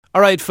All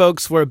right,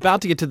 folks, we're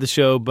about to get to the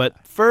show, but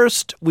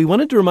first, we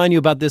wanted to remind you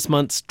about this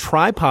month's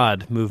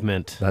tripod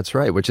movement. That's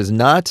right, which is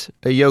not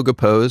a yoga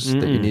pose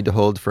that you need to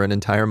hold for an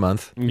entire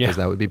month, because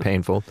that would be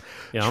painful.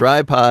 Yeah.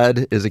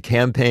 Tripod is a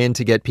campaign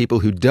to get people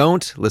who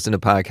don't listen to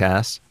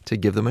podcasts to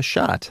give them a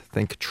shot.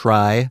 Think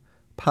try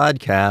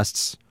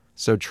podcasts,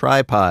 so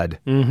tripod.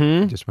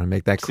 Just want to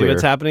make that clear. See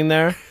what's happening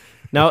there?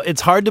 Now,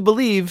 it's hard to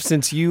believe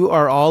since you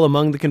are all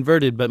among the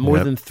converted, but more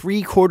than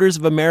 3/4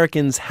 of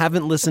Americans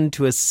haven't listened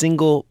to a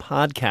single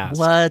podcast.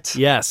 What?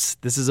 Yes,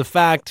 this is a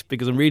fact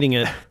because I'm reading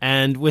it.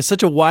 And with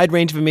such a wide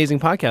range of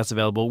amazing podcasts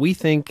available, we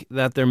think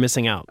that they're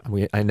missing out.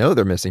 I know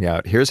they're missing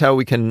out. Here's how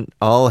we can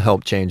all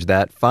help change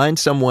that. Find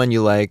someone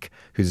you like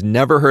who's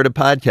never heard a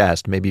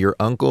podcast. Maybe your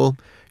uncle,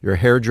 your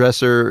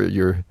hairdresser,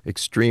 your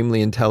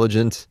extremely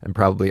intelligent and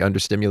probably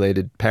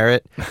understimulated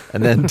parrot,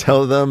 and then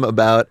tell them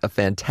about a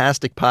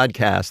fantastic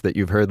podcast that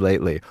you've heard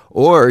lately.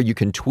 Or you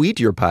can tweet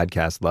your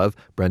podcast love.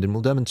 Brendan will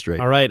demonstrate.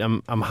 All right,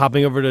 I'm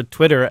hopping over to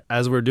Twitter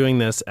as we're doing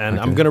this, and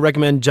I'm going to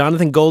recommend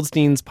Jonathan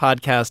Goldstein's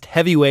podcast,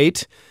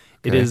 Heavyweight.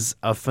 It is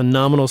a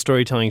phenomenal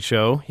storytelling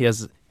show. He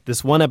has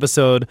this one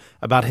episode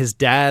about his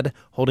dad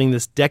holding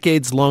this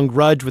decades-long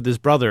grudge with his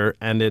brother,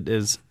 and it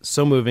is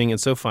so moving and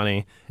so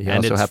funny. He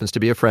also happens to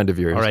be a friend of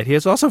yours. All right, he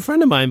is also a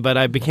friend of mine, but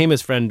I became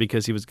his friend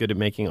because he was good at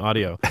making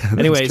audio.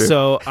 Anyway,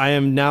 so I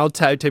am now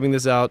typing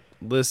this out.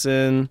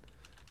 Listen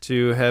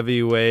to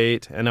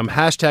Heavyweight, and I'm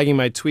hashtagging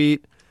my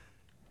tweet,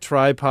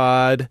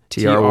 tripod,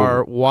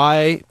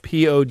 TRYPOD,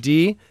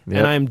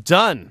 and I'm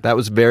done. That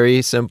was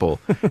very simple.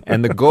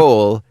 And the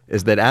goal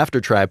is that after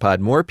Tripod,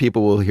 more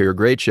people will hear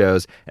great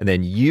shows, and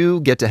then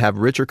you get to have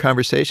richer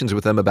conversations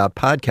with them about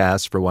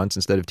podcasts for once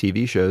instead of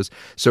TV shows.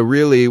 So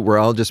really, we're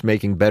all just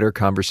making better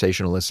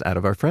conversationalists out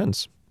of our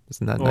friends.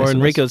 Isn't that nice? Or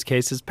in Rico's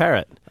case, his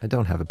parrot. I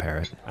don't have a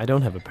parrot. I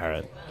don't have a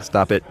parrot.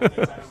 Stop it.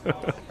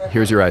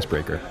 Here's your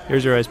icebreaker.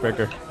 Here's your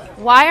icebreaker.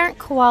 Why aren't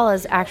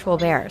koalas actual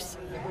bears?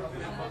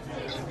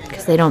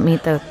 Because they don't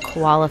meet the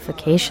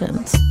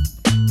qualifications.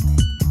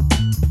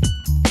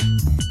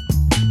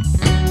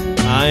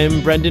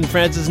 I'm Brendan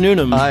Francis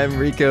Newnham. I'm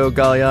Rico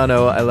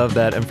Galliano. I love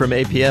that. And from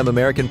APM,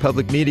 American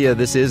Public Media,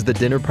 this is the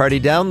Dinner Party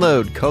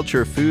Download.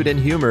 Culture, food, and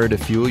humor to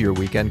fuel your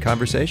weekend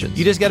conversations.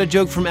 You just got a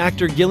joke from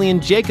actor Gillian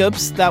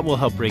Jacobs. That will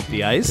help break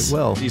the ice. It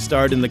will. She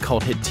starred in the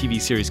cult hit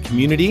TV series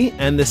Community,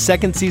 and the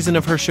second season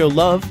of her show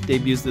Love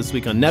debuts this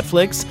week on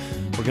Netflix.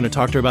 We're going to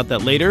talk to her about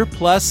that later.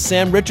 Plus,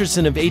 Sam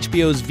Richardson of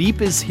HBO's Veep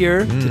is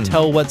here to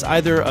tell what's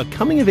either a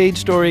coming-of-age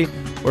story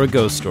or a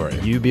ghost story.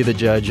 You be the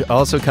judge.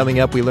 Also coming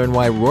up, we learn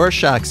why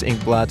Rorschach's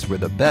ink blots were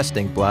the best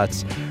ink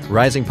blots.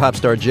 Rising pop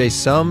star Jay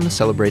Som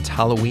celebrates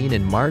Halloween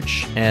in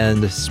March.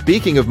 And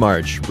speaking of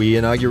March, we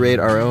inaugurate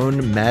our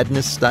own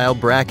Madness-style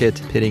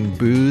bracket pitting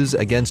booze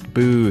against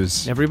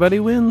booze. Everybody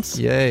wins.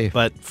 Yay.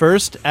 But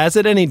first, as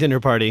at any dinner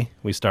party,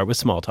 we start with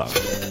small talk.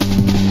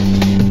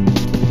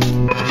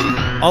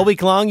 All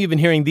week long, you've been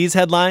hearing these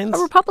headlines. A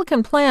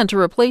Republican plan to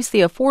replace the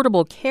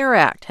Affordable Care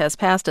Act has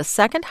passed a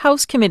second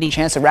House committee.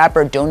 Chance the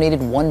Rapper donated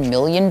 $1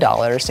 million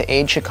to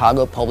aid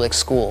Chicago public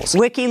schools.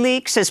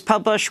 WikiLeaks has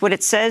published what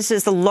it says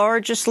is the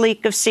largest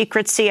leak of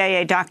secret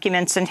CIA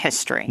documents in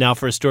history. Now,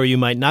 for a story you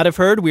might not have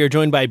heard, we are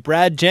joined by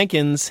Brad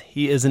Jenkins.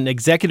 He is an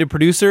executive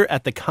producer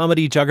at the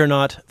comedy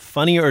juggernaut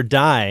Funny or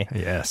Die.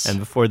 Yes. And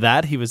before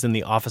that, he was in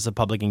the Office of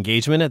Public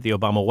Engagement at the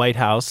Obama White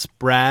House.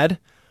 Brad,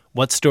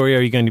 what story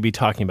are you going to be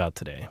talking about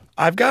today?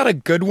 I've got a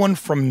good one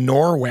from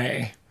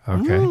Norway.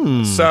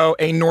 Okay. So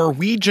a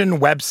Norwegian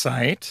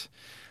website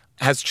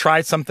has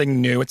tried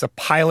something new. It's a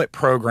pilot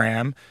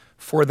program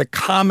for the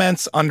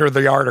comments under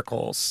the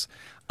articles.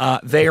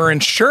 They are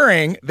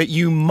ensuring that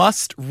you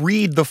must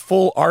read the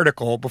full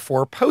article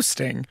before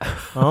posting.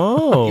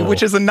 Oh.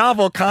 Which is a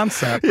novel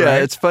concept, Yeah,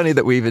 right? it's funny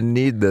that we even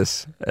need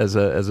this as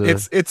a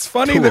It's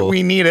funny tool. that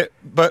we need it,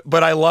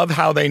 but I love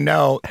how they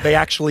know they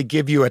actually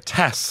give you a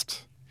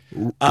test.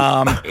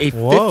 A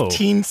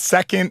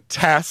 15-second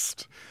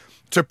test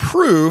to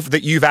prove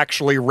that you've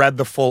actually read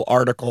the full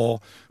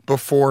article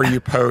before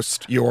you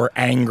post your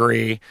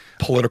angry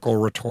political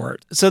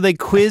retort. So they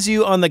quiz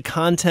you on the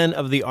content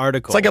of the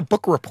article. It's like a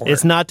book report.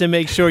 It's not to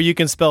make sure you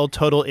can spell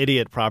total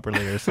idiot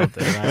properly or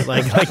something, right?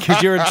 Like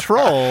because you're a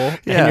troll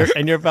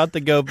and you're about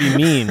to go be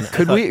mean.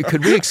 Could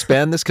we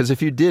expand this? Because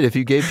if you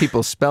gave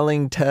people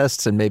spelling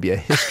tests and maybe a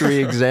history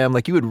exam,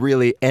 like you would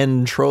really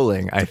end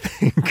trolling, I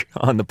think,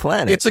 on the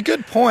planet. It's a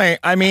good point.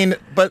 I mean,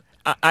 but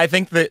I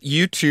think that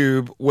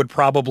YouTube would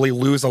probably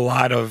lose a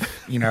lot of,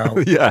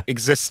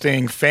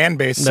 existing fan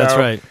base. That's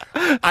right.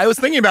 I was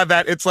thinking about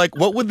that. It's like,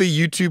 what would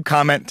the YouTube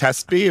comment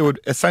test be? It would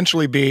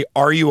essentially be,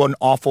 are you an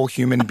awful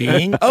human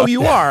being? Oh,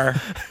 you are.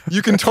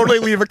 You can totally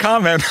leave a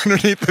comment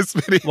underneath this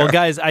video. Well,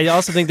 guys, I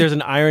also think there's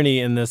an irony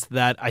in this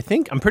that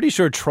I'm pretty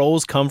sure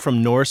trolls come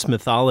from Norse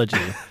mythology.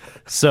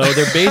 So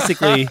they're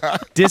basically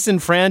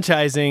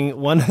disenfranchising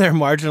one of their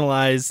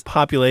marginalized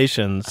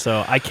populations.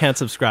 So I can't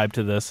subscribe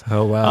to this.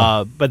 Oh,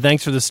 wow. But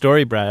thanks for the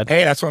story, Brad.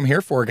 Hey, that's what I'm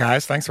here for,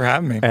 guys. Thanks for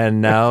having me.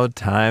 And now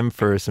time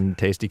for some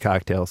tasty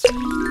cocktails.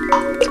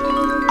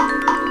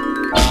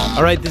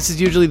 All right, this is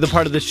usually the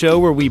part of the show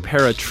where we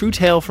pair a true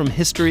tale from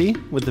history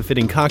with the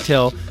fitting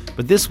cocktail.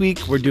 But this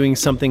week, we're doing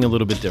something a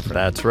little bit different.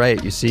 That's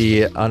right. You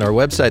see, on our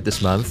website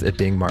this month, it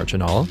being March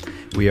and all,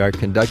 we are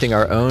conducting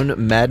our own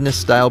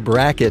madness-style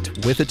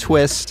bracket with a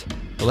twist,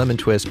 a lemon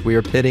twist. We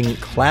are pitting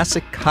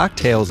classic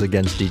cocktails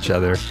against each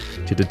other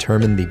to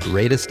determine the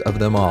greatest of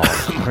them all.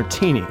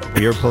 Martini.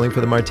 We are pulling for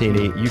the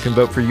martini. You can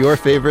vote for your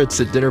favorites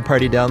at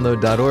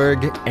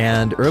dinnerpartydownload.org.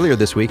 And earlier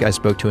this week, I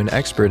spoke to an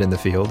expert in the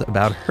field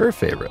about her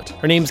favorite.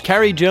 Her name's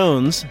Carrie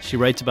Jones. She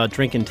writes about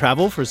drink and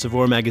travel for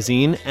Savoir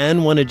magazine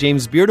and won a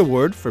James Beard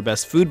Award for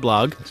Best Food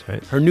Blog. That's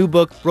right. Her new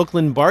book,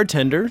 Brooklyn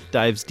Bartender,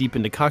 dives deep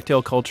into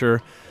cocktail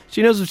culture.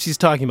 She knows what she's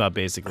talking about,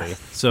 basically.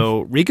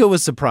 So Rico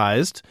was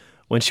surprised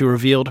when she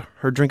revealed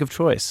her drink of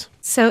choice.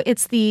 So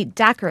it's the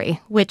daiquiri,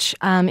 which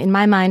in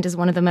my mind is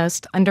one of the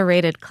most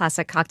underrated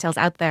classic cocktails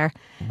out there.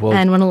 Well,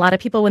 and when a lot of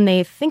people, when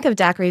they think of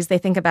daiquiris, they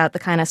think about the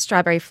kind of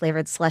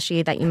strawberry-flavored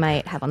slushy that you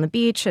might have on the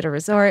beach at a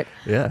resort.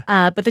 Yeah.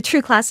 But the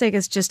true classic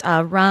is just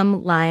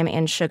rum, lime,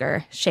 and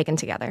sugar shaken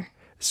together.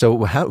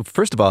 So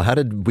first of all, how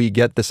did we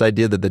get this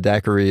idea that the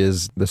daiquiri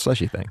is the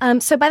slushy thing?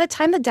 So by the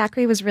time the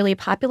daiquiri was really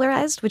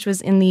popularized, which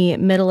was in the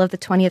middle of the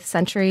 20th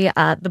century,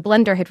 the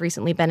blender had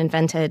recently been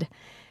invented.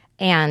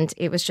 And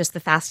it was just the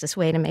fastest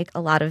way to make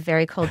a lot of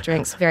very cold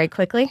drinks very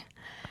quickly.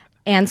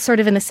 And sort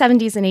of in the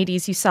 70s and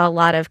 80s, you saw a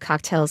lot of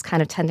cocktails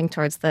kind of tending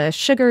towards the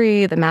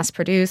sugary, the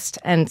mass-produced.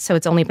 And so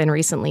it's only been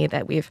recently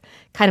that we've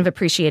kind of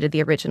appreciated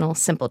the original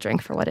simple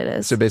drink for what it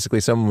is. So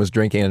basically someone was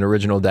drinking an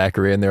original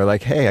daiquiri and they're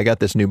like, hey, I got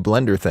this new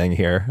blender thing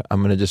here.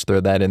 I'm going to just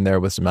throw that in there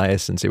with some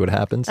ice and see what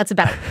happens. That's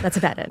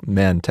about it.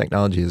 Man,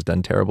 technology has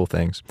done terrible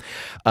things.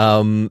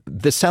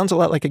 This sounds a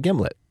lot like a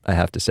gimlet, I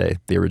have to say,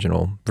 the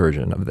original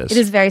version of this. It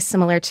is very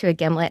similar to a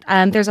gimlet.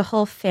 There's a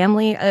whole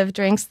family of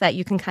drinks that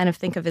you can kind of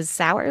think of as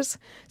sours.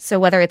 So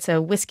whether it's a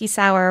whiskey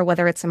sour,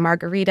 whether it's a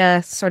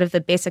margarita, sort of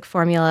the basic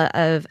formula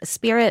of a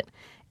spirit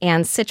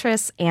and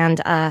citrus and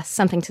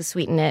something to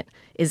sweeten it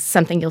is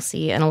something you'll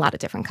see in a lot of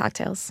different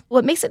cocktails.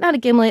 What makes it not a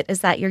gimlet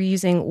is that you're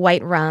using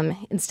white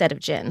rum instead of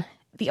gin.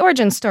 The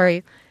origin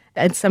story,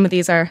 and some of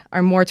these are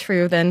more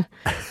true than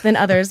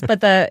others,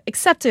 but the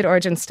accepted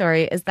origin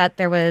story is that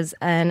there was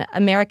an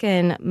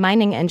American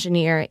mining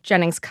engineer,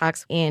 Jennings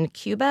Cox, in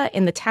Cuba,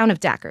 in the town of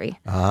Daiquiri,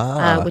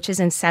 which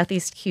is in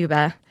southeast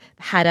Cuba,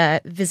 had a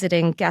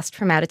visiting guest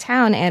from out of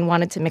town and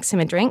wanted to mix him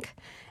a drink.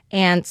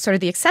 And sort of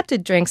the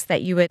accepted drinks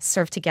that you would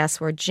serve to guests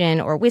were gin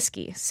or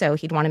whiskey. So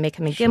he'd want to make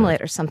him a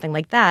gimlet or something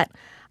like that,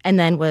 and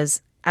then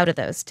was out of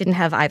those, didn't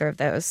have either of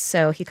those.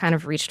 So he kind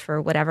of reached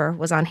for whatever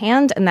was on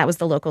hand, and that was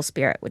the local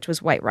spirit, which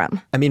was white rum.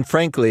 I mean,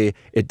 frankly,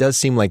 it does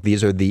seem like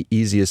these are the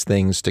easiest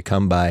things to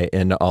come by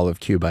in all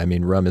of Cuba. I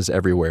mean, rum is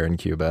everywhere in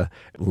Cuba.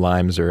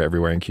 Limes are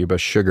everywhere in Cuba.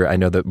 Sugar, I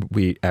know that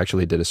we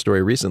actually did a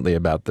story recently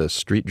about the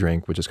street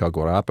drink, which is called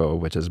guarapo,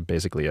 which is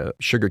basically a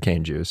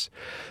sugarcane juice.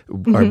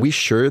 Mm-hmm. Are we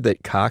sure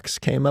that Cox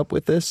came up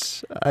with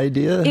this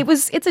idea?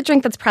 It's a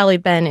drink that's probably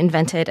been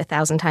invented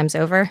 1,000 times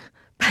over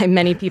by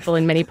many people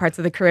in many parts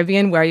of the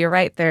Caribbean, where you're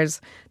right,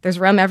 there's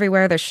rum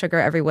everywhere, there's sugar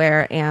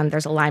everywhere, and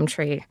there's a lime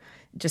tree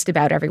just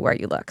about everywhere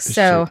you look.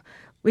 So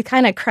we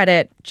kind of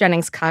credit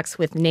Jennings Cox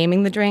with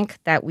naming the drink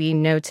that we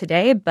know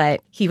today,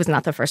 but he was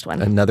not the first one.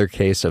 Another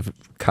case of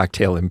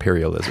cocktail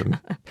imperialism.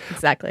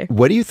 Exactly.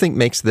 What do you think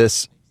makes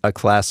this a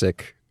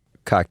classic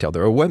cocktail,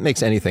 or what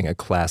makes anything a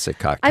classic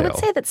cocktail? I would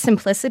say that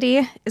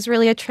simplicity is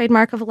really a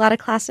trademark of a lot of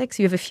classics.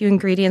 You have a few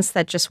ingredients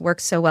that just work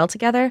so well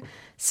together.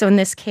 So in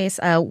this case,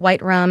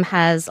 white rum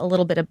has a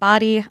little bit of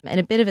body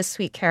and a bit of a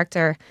sweet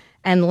character,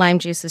 and lime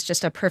juice is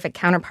just a perfect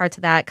counterpart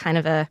to that, kind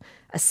of a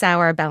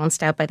sour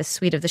balanced out by the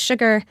sweet of the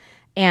sugar.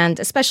 And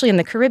especially in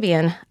the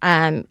Caribbean,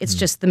 it's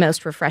just the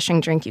most refreshing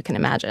drink you can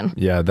imagine.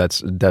 Yeah, that's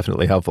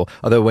definitely helpful.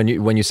 Although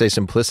when you say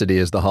simplicity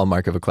is the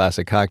hallmark of a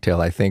classic cocktail,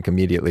 I think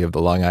immediately of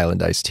the Long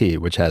Island iced tea,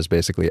 which has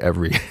basically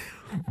every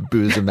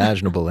booze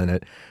imaginable in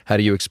it. How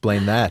do you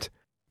explain that,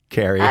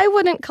 Carrie? I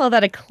wouldn't call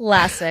that a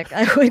classic.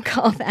 I would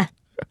call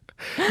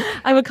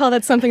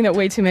that something that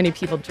way too many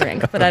people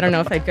drink, but I don't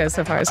know if I'd go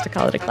so far as to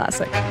call it a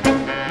classic.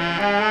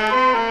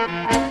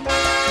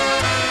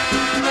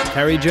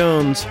 Carrie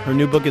Jones, her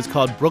new book is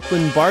called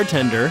Brooklyn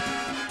Bartender.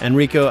 And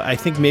Rico, I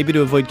think maybe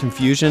to avoid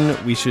confusion,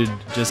 we should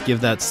just give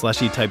that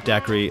slushy type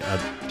daiquiri a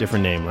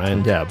different name,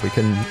 right? Yeah, we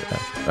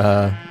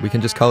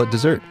can just call it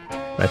dessert,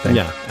 I think.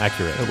 Yeah,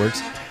 accurate. It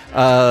works.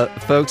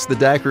 Folks, the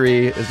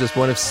daiquiri is just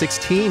one of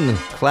 16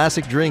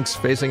 classic drinks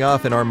facing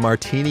off in our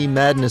Martini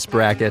Madness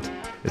bracket.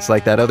 It's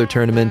like that other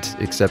tournament,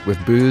 except with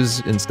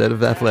booze instead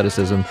of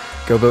athleticism.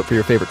 Go vote for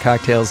your favorite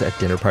cocktails at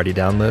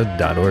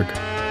dinnerpartydownload.org.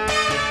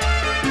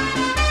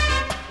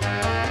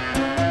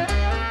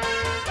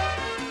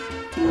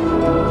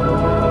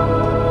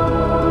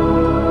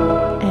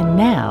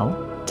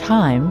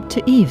 Time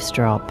to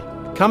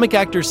eavesdrop. Comic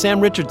actor Sam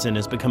Richardson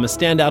has become a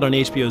standout on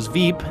HBO's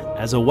Veep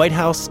as a White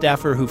House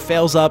staffer who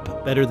fails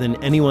up better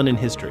than anyone in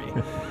history.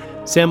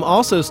 Sam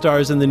also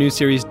stars in the new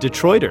series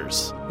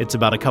Detroiters. It's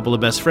about a couple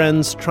of best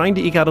friends trying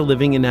to eke out a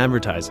living in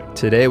advertising.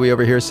 Today we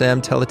overhear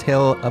Sam tell a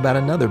tale about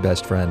another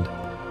best friend.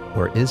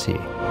 Or is he?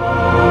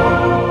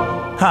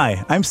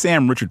 Hi, I'm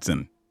Sam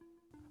Richardson.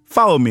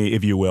 Follow me,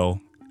 if you will,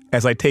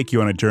 as I take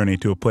you on a journey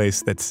to a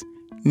place that's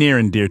near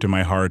and dear to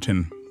my heart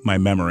and my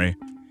memory,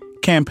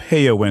 Camp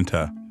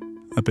Hayawenta,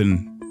 up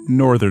in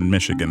northern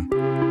Michigan.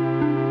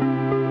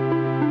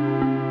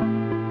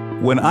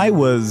 When I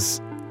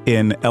was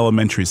in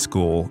elementary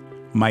school,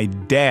 my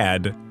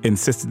dad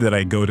insisted that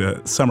I go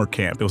to summer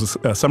camp. It was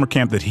a summer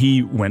camp that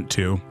he went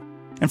to.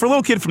 And for a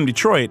little kid from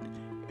Detroit,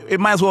 it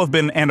might as well have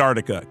been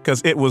Antarctica,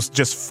 because it was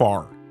just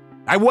far.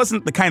 I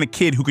wasn't the kind of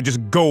kid who could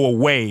just go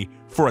away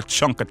for a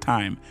chunk of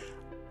time.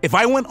 If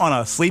I went on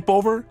a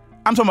sleepover,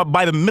 I'm talking about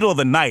by the middle of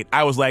the night,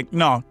 I was like,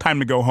 no, time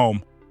to go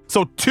home.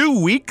 So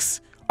 2 weeks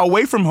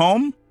away from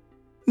home?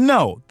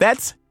 No,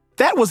 that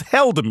was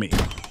hell to me.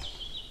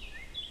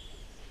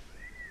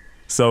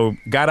 So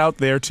got out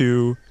there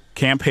to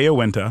Camp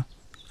Hayawenta.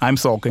 I'm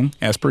sulking,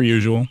 as per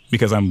usual,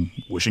 because I'm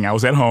wishing I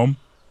was at home.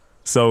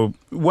 So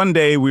one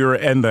day we were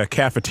in the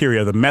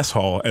cafeteria, the mess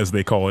hall, as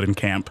they call it in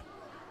camp.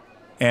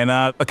 And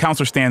a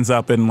counselor stands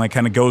up and like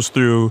kind of goes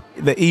through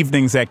the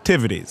evening's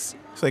activities.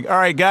 It's like, all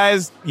right,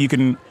 guys, you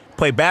can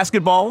play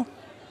basketball.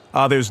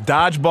 There's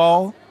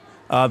dodgeball.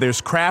 There's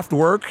craft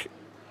work.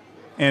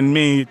 And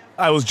me,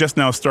 I was just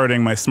now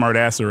starting my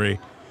smartassery.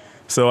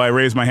 So I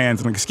raised my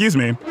hands and like, excuse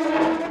me.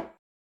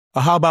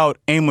 How about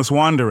aimless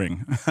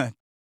wandering?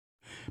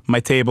 My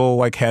table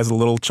like has a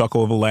little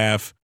chuckle of a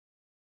laugh.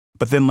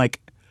 But then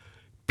like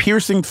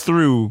piercing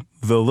through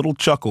the little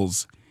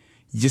chuckles,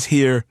 you just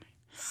hear,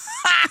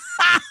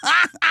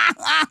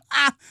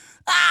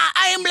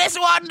 aimless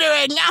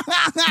wandering.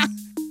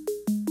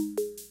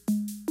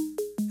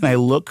 And I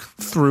look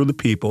through the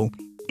people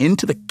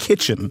into the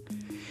kitchen,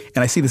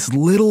 and I see this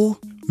little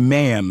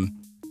man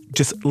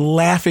just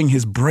laughing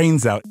his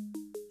brains out.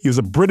 He was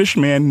a British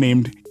man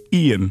named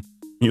Ian.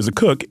 He was a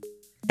cook,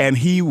 and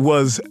he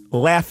was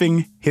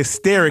laughing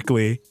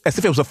hysterically as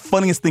if it was the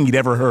funniest thing he'd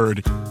ever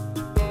heard.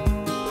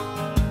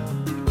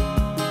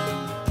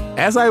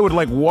 As I would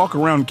like walk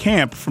around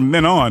camp from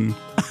then on,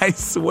 I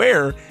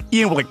swear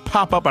Ian would like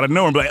pop up out of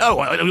nowhere and be like, oh,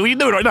 what are you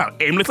doing right now?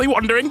 Aimlessly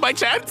wandering by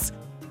chance?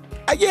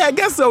 Yeah, I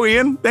guess so,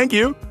 Ian. Thank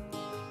you.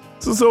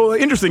 So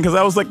interesting, because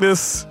I was like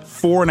this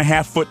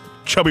 4.5-foot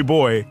chubby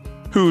boy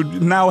who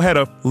now had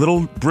a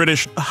little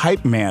British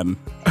hype man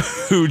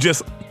who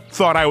just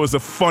thought I was the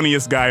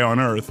funniest guy on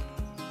earth.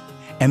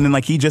 And then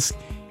like he just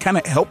kind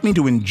of helped me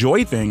to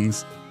enjoy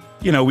things.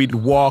 You know, we'd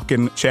walk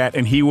and chat,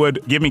 and he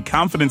would give me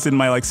confidence in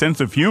my like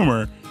sense of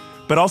humor,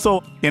 but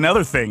also in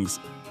other things.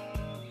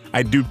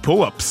 I'd do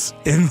pull-ups,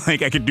 and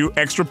like I could do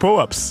extra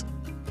pull-ups,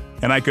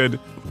 and I could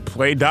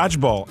play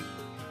dodgeball.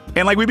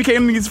 And like we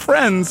became these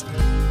friends.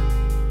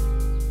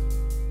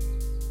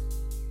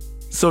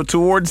 So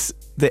towards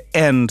the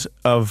end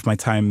of my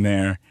time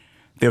there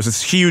was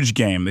this huge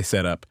game they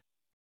set up.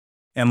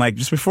 And like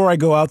just before I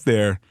go out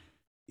there,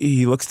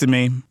 he looks to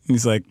me and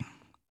he's like,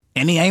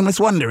 any aimless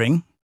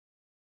wandering?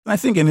 I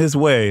think in his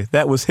way,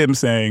 that was him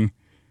saying,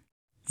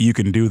 you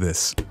can do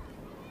this.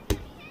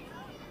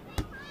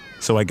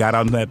 So I got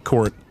on that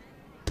court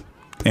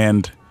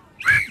and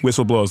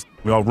whistle blows.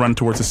 We all run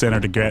towards the center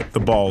to get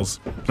the balls.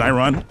 I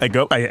run, I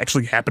go, I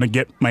actually happen to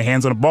get my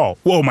hands on a ball.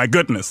 Whoa, my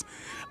goodness.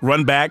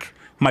 Run back.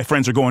 My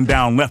friends are going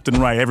down left and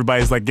right.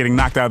 Everybody's like getting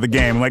knocked out of the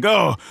game. I'm like,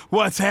 oh,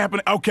 what's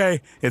happening?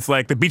 Okay. It's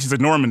like the beaches of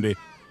Normandy.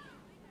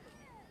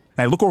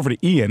 And I look over to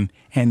Ian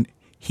and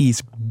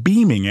he's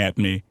beaming at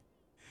me.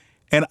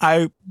 And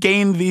I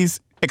gained these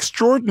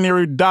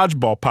extraordinary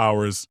dodgeball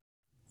powers,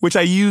 which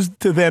I used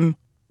to then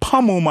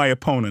pummel my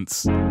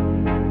opponents.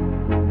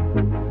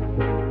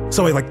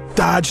 So I like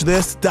dodge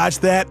this, dodge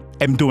that.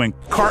 I'm doing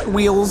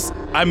cartwheels.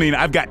 I mean,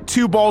 I've got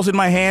 2 balls in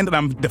my hand and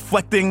I'm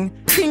deflecting,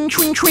 twing,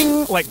 twing,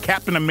 twing, like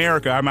Captain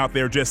America. I'm out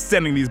there just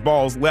sending these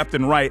balls left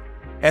and right,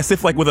 as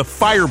if like with a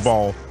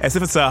fireball, as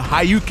if it's a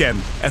Hayuken,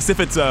 as if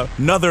it's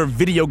another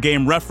video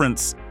game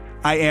reference.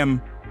 I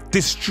am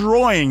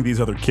destroying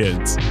these other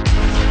kids.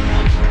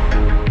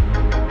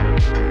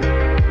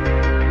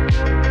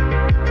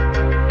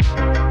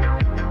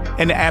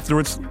 And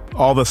afterwards,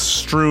 all the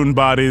strewn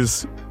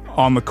bodies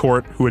on the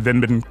court who had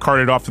then been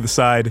carted off to the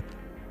side,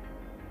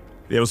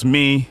 it was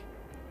me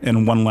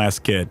and one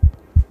last kid.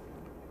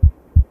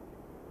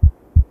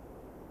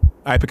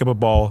 I pick up a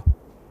ball,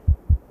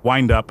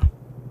 wind up,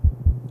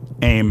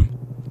 aim,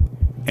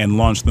 and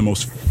launch the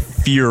most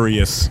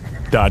furious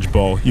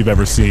dodgeball you've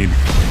ever seen.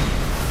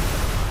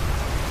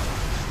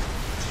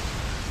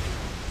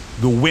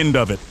 The wind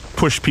of it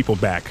pushed people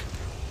back,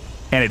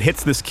 and it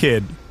hits this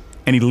kid,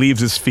 and he leaves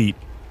his feet,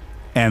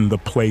 and the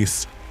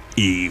place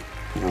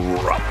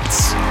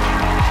erupts.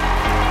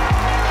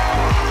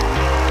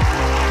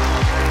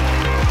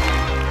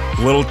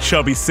 Little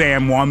chubby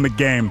Sam won the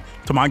game.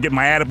 Come on, get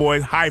my attaboy,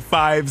 high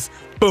fives,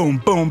 boom,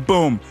 boom,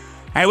 boom.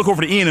 I look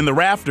over to Ian in the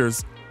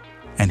rafters,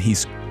 and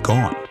he's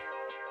gone.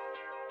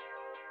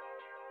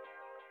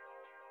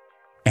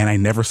 And I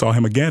never saw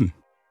him again.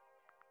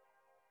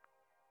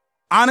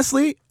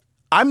 Honestly,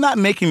 I'm not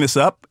making this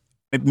up.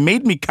 It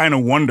made me kind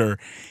of wonder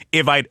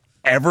if I'd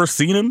ever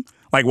seen him,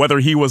 like whether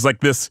he was like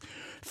this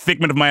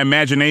figment of my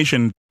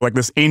imagination, like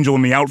this angel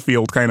in the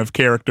outfield kind of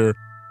character,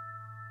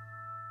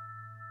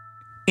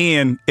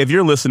 Ian, if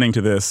you're listening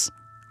to this,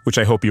 which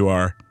I hope you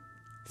are,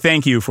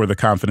 thank you for the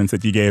confidence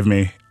that you gave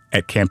me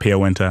at Camp Pia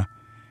Wenta,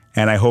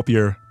 and I hope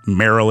you're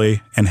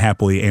merrily and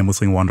happily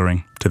aimlessly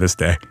wandering to this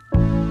day.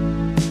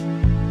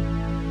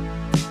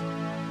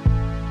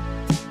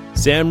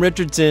 Sam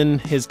Richardson,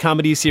 his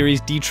comedy series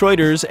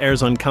Detroiters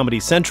airs on Comedy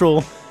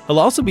Central. He'll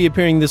also be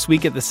appearing this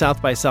week at the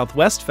South by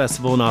Southwest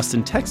Festival in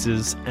Austin,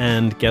 Texas.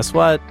 And guess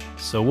what?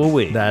 So will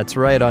we. That's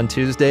right. On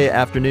Tuesday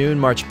afternoon,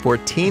 March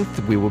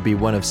 14th, we will be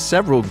one of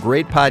several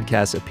great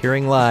podcasts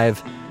appearing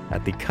live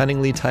at the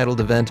cunningly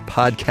titled event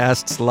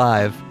Podcasts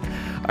Live.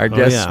 Our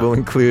guests will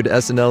include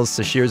SNL's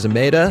Sashir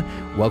Zameda,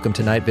 Welcome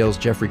to Night Vale's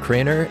Jeffrey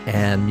Craner,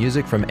 and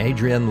music from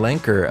Adrienne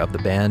Lenker of the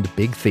band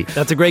Big Thief.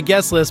 That's a great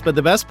guest list, but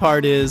the best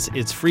part is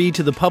it's free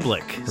to the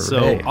public. Hooray.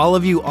 So all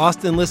of you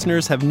Austin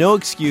listeners have no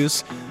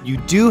excuse. You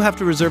do have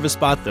to reserve a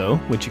spot, though,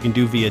 which you can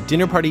do via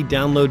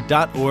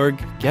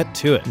dinnerpartydownload.org. Get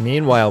to it.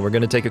 Meanwhile, we're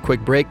going to take a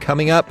quick break.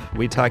 Coming up,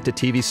 we talk to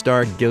TV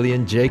star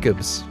Gillian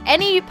Jacobs.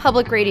 Any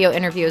public radio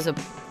interview is a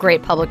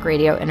great public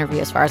radio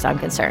interview as far as I'm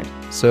concerned.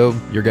 So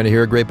you're going to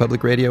hear a great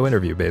public radio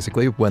interview,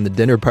 basically, when the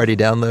Dinner Party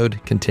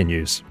Download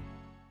continues.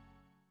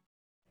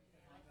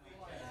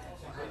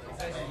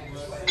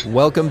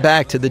 Welcome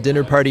back to the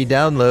Dinner Party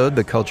Download,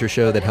 the culture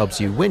show that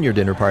helps you win your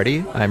dinner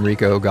party. I'm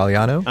Rico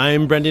Galliano.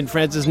 I'm Brendan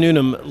Francis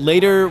Newnham.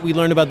 Later, we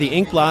learn about the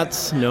ink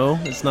blots. No,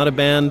 it's not a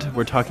band.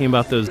 We're talking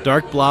about those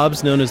dark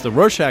blobs known as the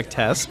Rorschach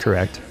test.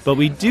 Correct. But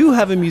we do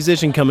have a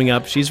musician coming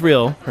up. She's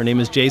real. Her name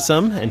is Jay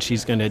Som, and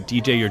she's going to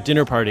DJ your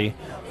dinner party.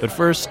 But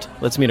first,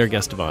 let's meet our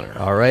guest of honor.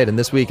 All right, and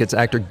this week it's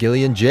actor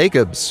Gillian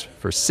Jacobs.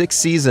 For 6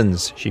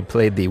 seasons, she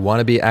played the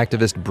wannabe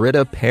activist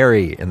Britta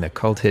Perry in the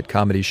cult hit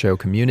comedy show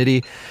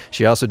Community.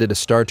 She also did a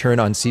star turn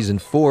on season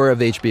 4 of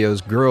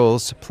HBO's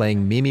Girls,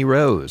 playing Mimi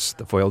Rose,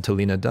 the foil to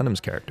Lena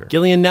Dunham's character.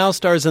 Gillian now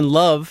stars in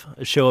Love,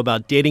 a show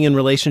about dating and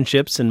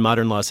relationships in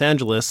modern Los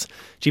Angeles.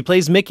 She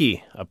plays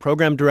Mickey, a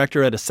program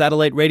director at a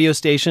satellite radio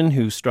station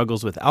who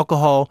struggles with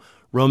alcohol,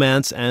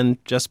 romance, and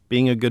just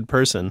being a good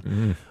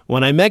person.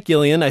 When I met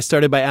Gillian, I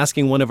started by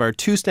asking one of our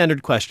 2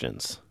 standard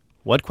questions.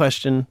 What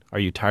question are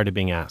you tired of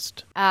being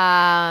asked?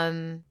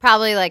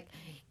 Probably like,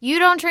 you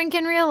don't drink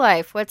in real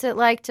life. What's it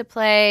like to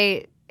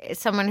play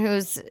someone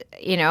who's,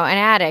 an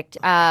addict?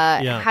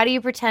 How do you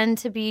pretend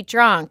to be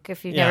drunk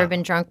if you've never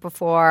been drunk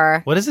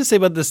before? What does it say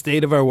about the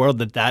state of our world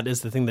that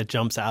is the thing that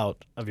jumps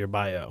out of your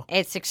bio?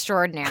 It's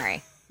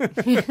extraordinary.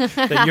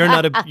 That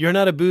you're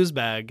not a booze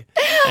bag,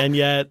 and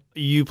yet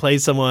you play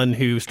someone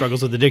who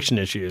struggles with addiction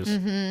issues.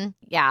 Mm-hmm.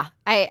 Yeah,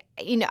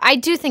 I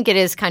do think it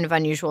is kind of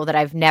unusual that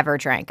I've never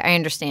drank. I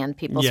understand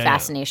people's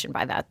fascination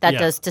by that. That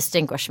does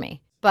distinguish me.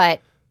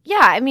 But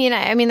yeah, I mean,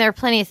 there are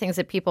plenty of things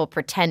that people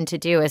pretend to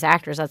do as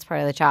actors. That's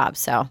part of the job.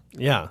 So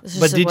yeah,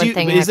 but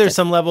is there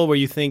some level where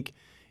you think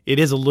it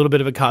is a little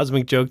bit of a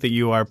cosmic joke that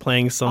you are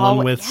playing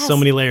someone with so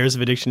many layers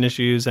of addiction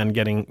issues and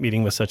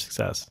meeting with such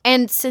success?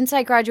 And since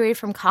I graduated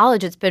from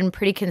college, it's been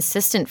pretty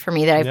consistent for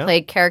me that I've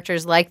played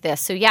characters like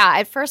this. So yeah,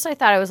 at first I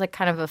thought it was like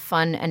kind of a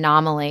fun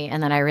anomaly,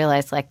 and then I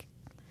realized like,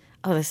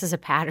 oh, this is a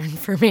pattern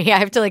for me. I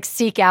have to like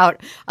seek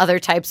out other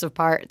types of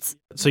parts.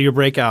 So your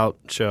breakout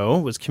show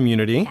was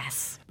Community.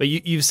 Yes. But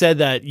you've said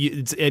that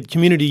at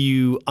Community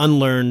you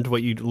unlearned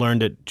what you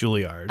learned at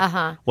Juilliard.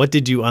 Uh-huh. What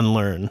did you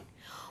unlearn?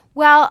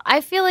 Well,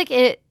 I feel like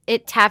it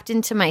tapped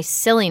into my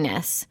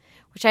silliness,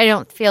 which I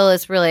don't feel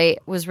was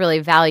really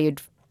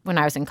valued when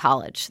I was in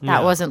college.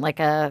 That wasn't like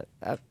a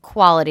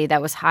quality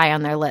that was high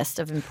on their list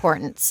of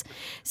importance.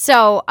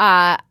 So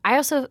I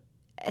also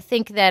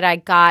think that I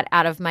got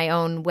out of my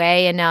own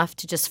way enough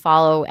to just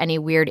follow any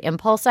weird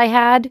impulse I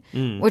had,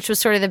 which was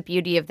sort of the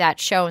beauty of that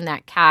show and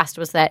that cast,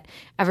 was that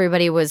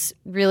everybody was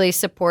really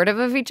supportive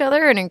of each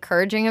other and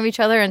encouraging of each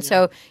other. And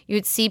so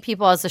you'd see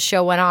people as the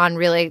show went on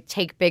really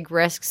take big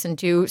risks and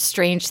do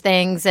strange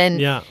things. And,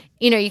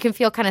 you can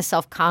feel kind of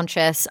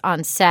self-conscious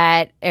on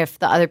set if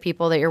the other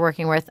people that you're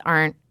working with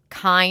aren't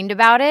kind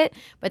about it.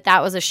 But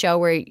that was a show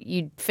where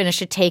you'd finish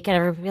a take and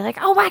everybody would be like,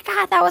 oh my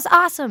God, that was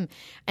awesome.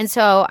 And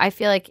so I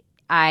feel like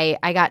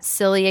I got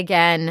silly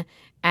again,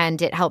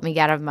 and it helped me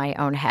get out of my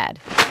own head.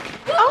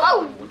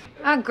 Oh,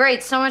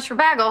 great. So much for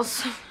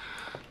bagels.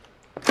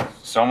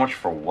 So much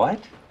for what?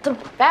 The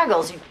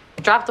bagels. You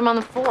dropped them on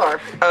the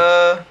floor.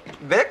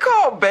 They're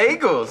called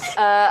bagels.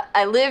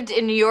 I lived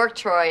in New York,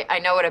 Troy. I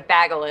know what a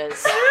bagel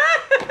is.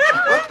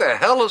 What the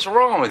hell is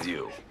wrong with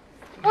you?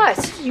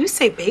 What? You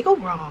say bagel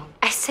wrong.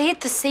 I say it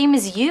the same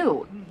as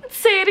you.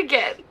 Say it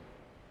again.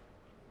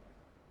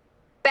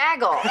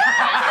 Bagel. Can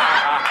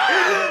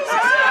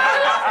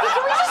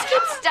we just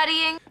keep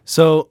studying?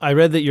 So I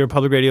read that you're a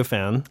public radio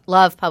fan.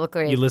 Love public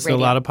radio. You listen to a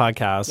lot of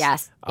podcasts.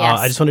 Yes.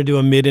 I just want to do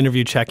a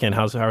mid-interview check-in.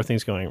 How are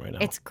things going right now?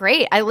 It's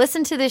great. I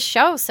listened to this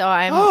show, so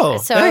I'm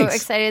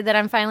excited that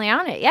I'm finally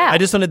on it. Yeah. I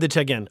just wanted to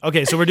check in.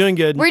 Okay, so we're doing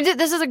good.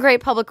 This is a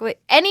great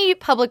any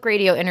public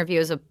radio interview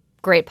is a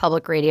great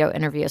public radio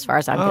interview as far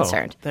as I'm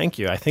concerned. Thank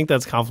you. I think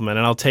that's a compliment,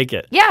 and I'll take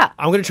it. Yeah.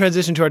 I'm going to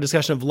transition to our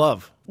discussion of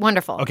love.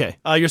 Wonderful. Okay.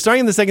 You're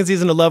starring in the second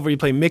season of Love, where you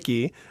play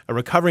Mickey, a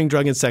recovering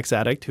drug and sex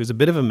addict who's a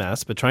bit of a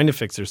mess but trying to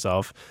fix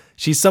herself.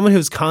 She's someone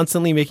who's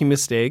constantly making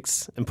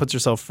mistakes and puts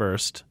herself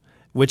first,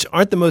 which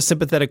aren't the most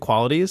sympathetic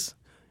qualities,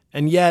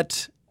 and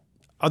yet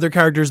other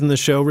characters in the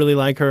show really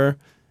like her.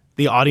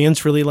 The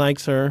audience really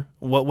likes her.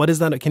 What is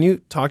that? Can you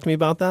talk to me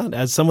about that?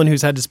 As someone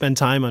who's had to spend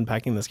time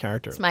unpacking this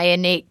character. It's my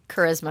innate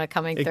charisma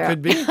coming through. It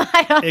could be.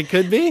 It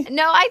could be.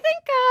 No,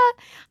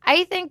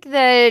 I think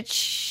that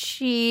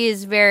she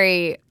is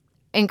very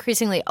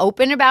increasingly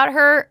open about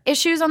her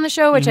issues on the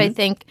show, which I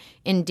think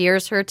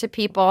endears her to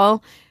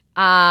people.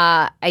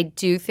 I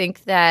do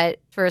think that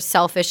for as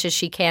selfish as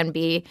she can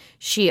be,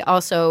 she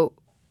also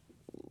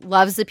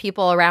loves the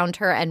people around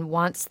her and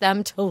wants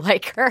them to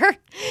like her.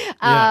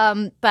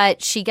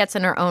 But she gets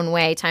in her own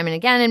way time and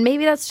again. And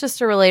maybe that's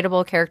just a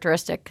relatable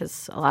characteristic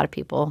because a lot of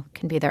people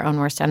can be their own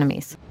worst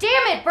enemies.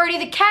 Damn it, Birdie,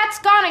 the cat's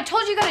gone. I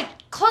told you gotta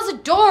close the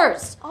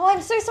doors. Oh,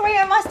 I'm so sorry.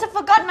 I must have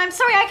forgotten. I'm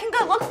sorry. I can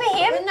go look for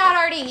him. We're not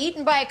already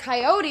eaten by a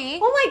coyote.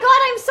 Oh my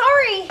God, I'm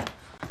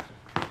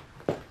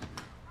sorry.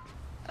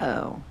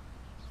 Oh.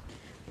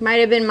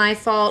 Might have been my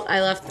fault. I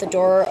left the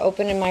door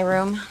open in my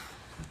room.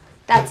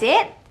 That's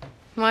it?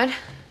 What?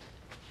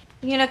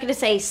 You're not going to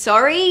say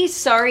sorry?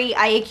 Sorry,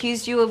 I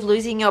accused you of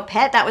losing your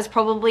pet. That was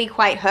probably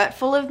quite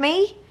hurtful of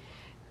me.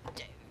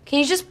 Can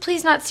you just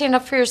please not stand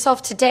up for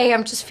yourself today?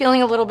 I'm just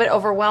feeling a little bit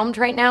overwhelmed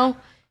right now.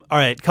 All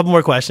right, a couple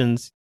more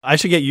questions. I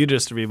should get you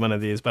just to read one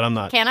of these, but I'm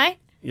not. Can I?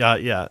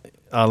 Yeah.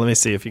 Let me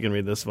see if you can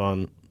read this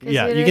one.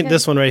 Yeah, read you it can. again?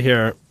 This one right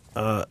here,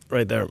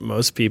 right there.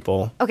 Most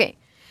people. Okay.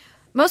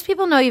 Most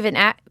people know you've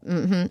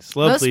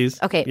Slow,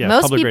 please. Okay. Yeah,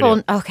 most public people.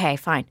 radio. Okay,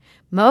 fine.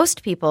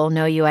 Most people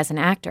know you as an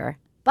actor,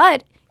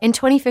 but in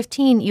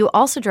 2015, you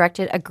also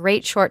directed a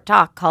great short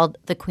doc called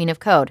The Queen of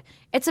Code.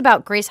 It's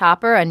about Grace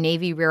Hopper, a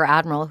Navy Rear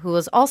Admiral who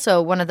was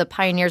also one of the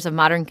pioneers of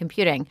modern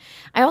computing.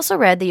 I also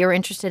read that you were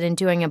interested in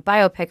doing a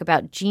biopic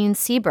about Jean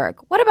Seberg.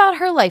 What about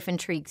her life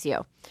intrigues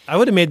you? I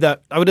would have made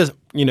that. I would have,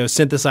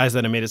 synthesized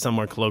that and made it sound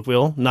more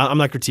colloquial. I'm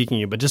not critiquing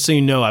you, but just so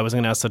you know, I wasn't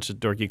going to ask such a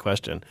dorky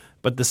question.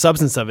 But the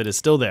substance of it is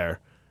still there.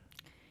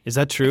 Is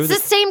that true? It's the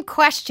same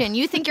question.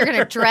 You think you're going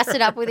to dress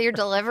it up with your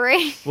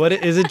delivery? What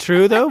is it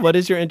true though? What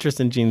is your interest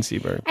in Jean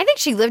Seberg? I think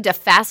she lived a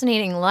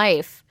fascinating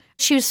life.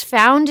 She was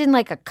found in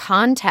like a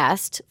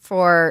contest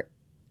for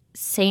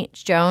St.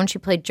 Joan. She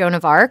played Joan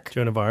of Arc.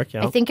 Joan of Arc,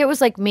 yeah. I think it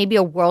was like maybe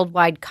a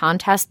worldwide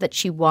contest that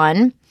she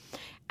won.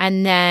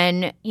 And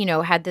then,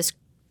 had this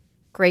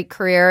great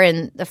career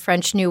in the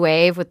French New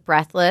Wave with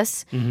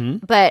Breathless,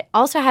 but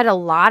also had a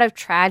lot of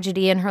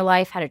tragedy in her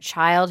life, had a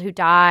child who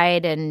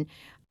died, and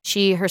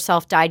she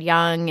herself died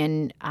young.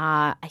 And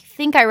I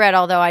think I read,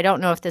 although I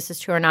don't know if this is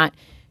true or not,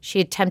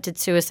 she attempted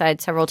suicide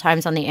several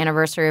times on the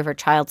anniversary of her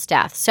child's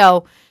death.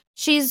 So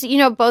she's,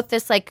 both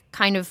this like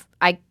kind of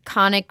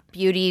iconic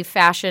beauty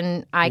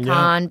fashion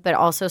icon, but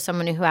also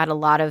someone who had a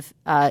lot of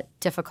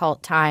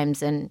difficult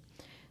times. And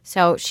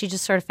so she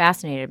just sort of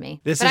fascinated me.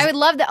 I would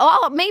love that.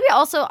 Oh, maybe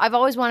also I've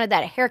always wanted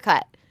that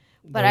haircut,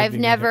 but I've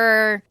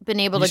never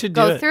been able to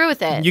go through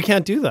with it. You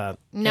can't do that.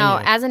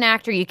 No, as an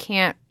actor, you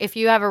can't. If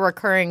you have a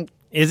recurring...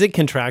 Is it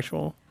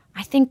contractual?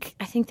 I think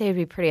they'd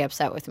be pretty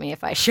upset with me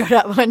if I showed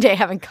up one day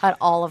having cut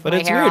all of my hair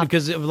off. But it's weird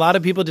because a lot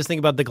of people just think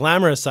about the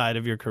glamorous side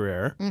of your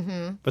career,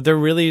 but there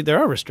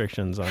are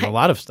restrictions on a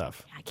lot of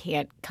stuff. I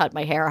can't cut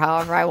my hair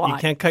however I want. You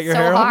can't cut your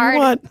hair however you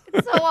want.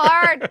 It's so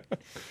hard.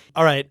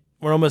 All right,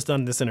 we're almost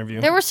done this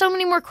interview. There were so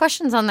many more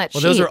questions on that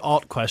sheet. Well, those are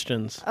alt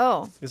questions.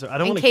 Oh. I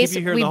don't want to keep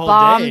you here the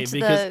whole day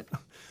because...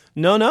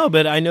 No,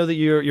 but I know that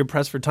you're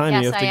pressed for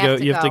time. Yes,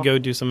 You have to go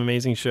do some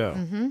amazing show.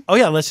 Oh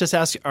yeah, let's just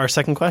ask our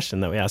second question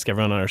that we ask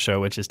everyone on our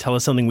show, which is tell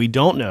us something we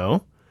don't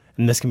know,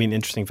 and this can be an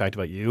interesting fact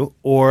about you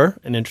or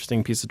an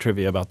interesting piece of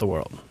trivia about the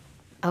world.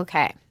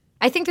 Okay.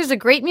 I think there's a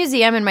great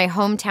museum in my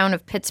hometown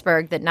of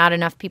Pittsburgh that not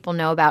enough people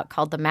know about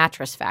called the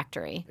Mattress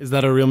Factory. Is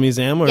that a real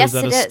museum or Yes, is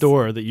that it a is.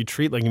 store that you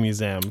treat like a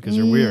museum because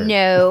you're weird?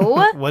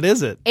 No. What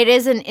is it? It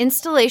is an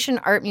installation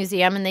art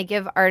museum, and they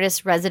give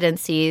artists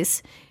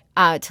residencies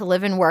to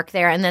live and work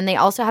there. And then they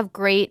also have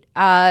great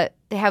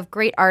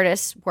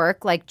artists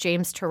work like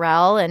James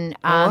Turrell.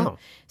 And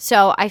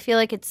so I feel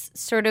like it's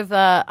sort of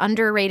a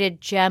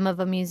underrated gem of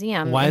a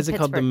museum. Why in is it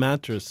called the Pittsburgh.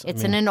 Mattress?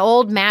 It's in an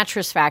old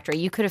mattress factory.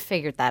 You could have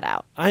figured that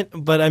out.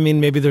 But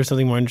maybe there's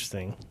something more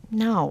interesting.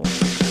 No.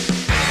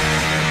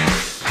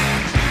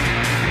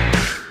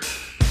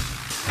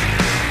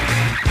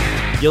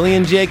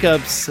 Gillian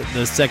Jacobs,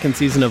 the second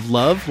season of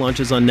Love,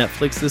 launches on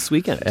Netflix this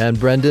weekend. And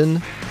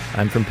Brendan,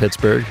 I'm from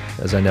Pittsburgh,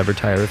 as I never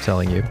tire of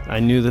telling you. I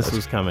knew this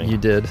was coming. You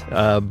did.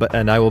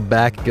 And I will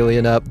back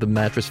Gillian up. The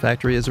Mattress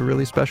Factory is a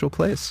really special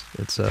place.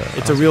 It's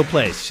awesome. a real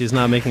place. She's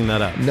not making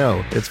that up.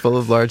 No, it's full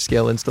of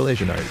large-scale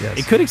installation art, yes.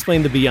 It could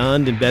explain the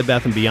Beyond in Bed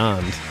Bath &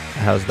 Beyond.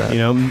 How's that?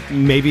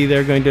 Maybe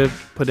they're going to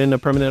put in a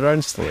permanent art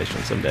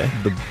installation someday.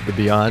 The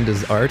Beyond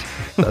is art?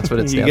 That's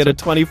what it stands You get a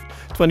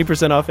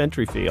 20% off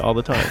entry fee all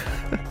the time.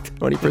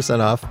 20%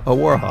 off a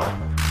Warhol.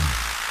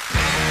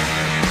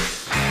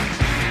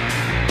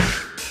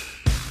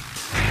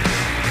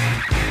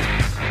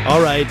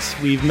 All right,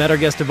 we've met our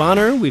guest of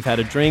honor, we've had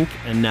a drink,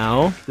 and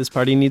now this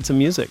party needs some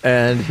music.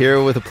 And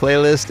here with a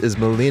playlist is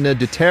Melina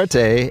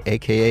Duterte,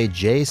 a.k.a.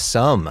 Jay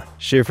Som.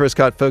 She first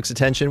caught folks'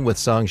 attention with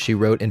songs she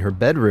wrote in her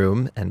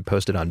bedroom and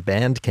posted on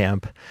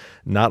Bandcamp.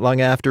 Not long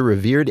after,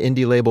 revered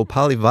indie label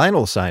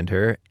Polyvinyl signed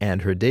her,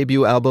 and her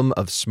debut album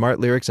of smart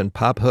lyrics and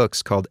pop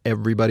hooks called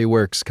Everybody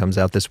Works comes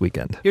out this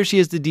weekend. Here she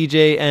is to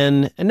DJ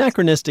an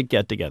anachronistic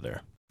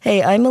get-together.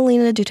 Hey, I'm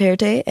Melina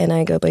Duterte, and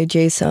I go by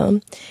Jay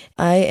Som.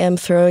 I am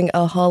throwing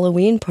a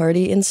Halloween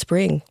party in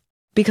spring,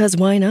 because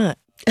why not?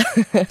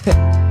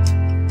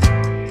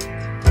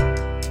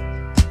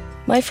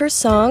 My first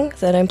song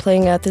that I'm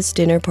playing at this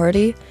dinner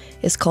party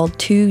is called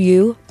To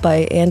You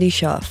by Andy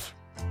Schaaf.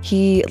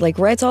 He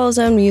writes all his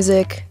own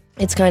music.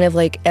 It's kind of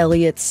like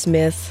Elliott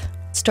Smith.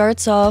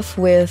 Starts off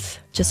with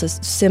just a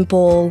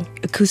simple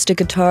acoustic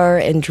guitar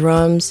and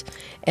drums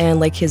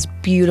and his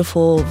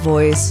beautiful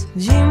voice.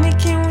 Jimmy,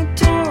 can we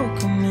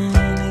talk a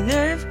minute?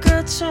 I've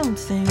got some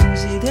things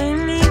that I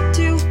need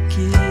to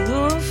get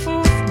off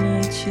of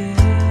my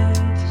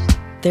chest.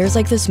 There's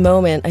this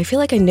moment, I feel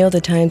like I know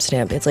the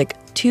timestamp. It's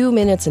 2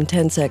 minutes and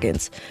 10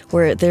 seconds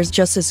where there's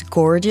just this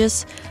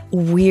gorgeous,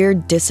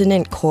 weird,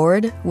 dissonant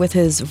chord with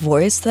his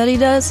voice that he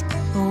does.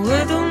 Oh,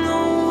 I don't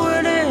know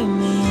what I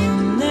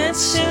mean. That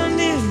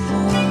sounded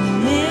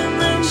wrong,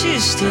 and I'm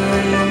just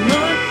tired of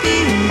not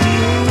being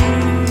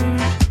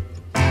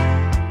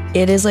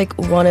you. It is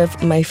one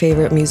of my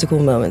favorite musical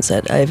moments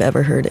that I've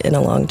ever heard in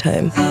a long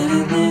time.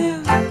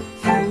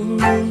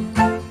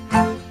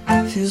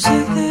 Feels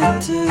like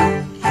that to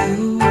you.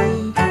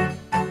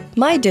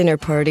 My dinner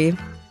party,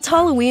 it's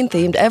Halloween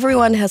themed.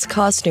 Everyone has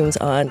costumes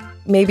on.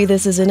 Maybe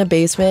this is in a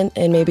basement,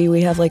 and maybe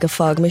we have a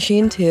fog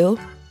machine too.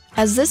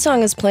 As this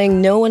song is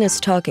playing, no one is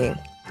talking.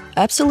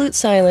 Absolute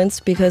silence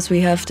because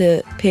we have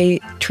to pay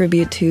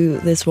tribute to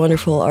this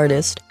wonderful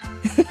artist.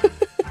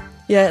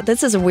 Yeah,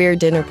 this is a weird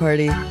dinner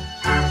party.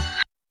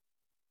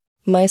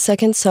 My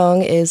second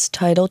song is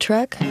Title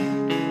Track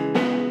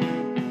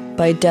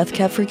by Death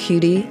Cab for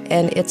Cutie,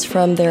 and it's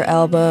from their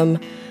album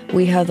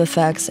We Have the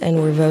Facts and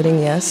We're Voting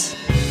Yes.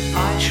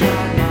 I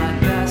tried my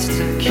best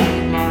to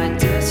keep my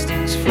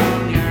distance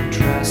from your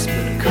dress, but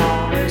a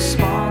call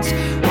response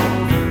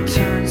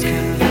overturns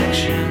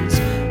convictions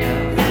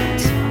every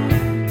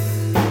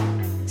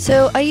time.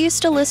 So I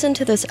used to listen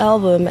to this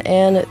album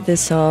and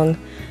this song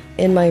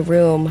in my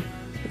room,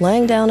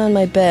 lying down on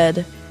my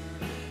bed,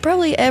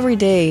 probably every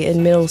day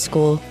in middle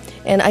school.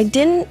 And I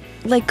didn't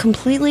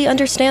completely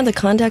understand the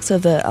context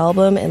of the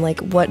album and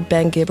what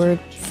Ben Gibbard,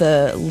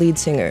 the lead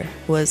singer,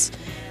 was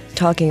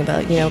talking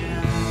about,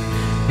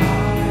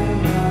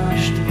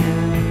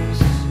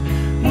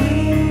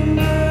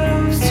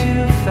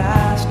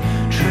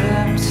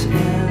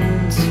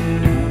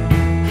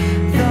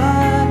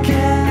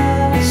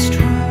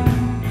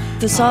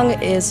 The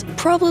song is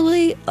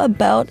probably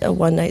about a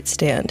one-night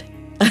stand.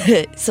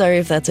 Sorry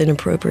if that's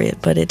inappropriate,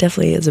 but it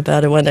definitely is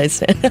about a one-night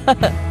stand.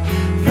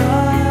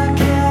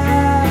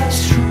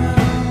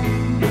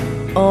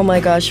 Oh my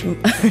gosh.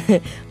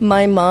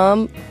 My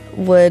mom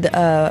would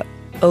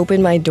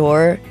open my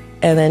door,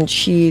 and then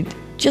she'd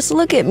just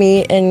look at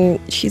me,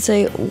 and she'd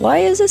say, "Why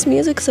is this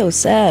music so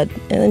sad?"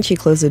 And then she'd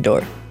close the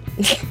door.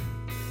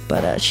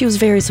 But she was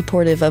very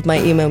supportive of my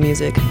emo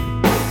music.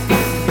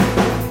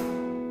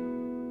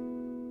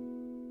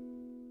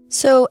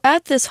 So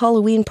at this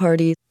Halloween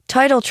party,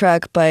 Title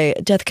Track by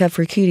Death Cab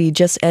for Cutie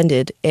just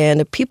ended,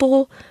 and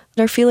people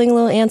are feeling a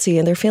little antsy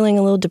and they're feeling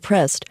a little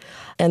depressed.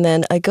 And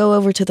then I go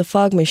over to the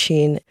fog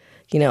machine,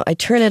 I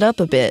turn it up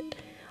a bit,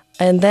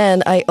 and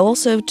then I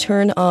also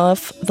turn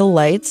off the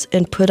lights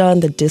and put on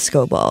the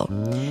disco ball.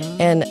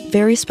 And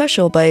Very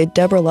Special by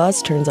Deborah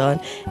Laws turns on,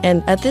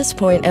 and at this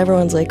point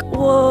everyone's like,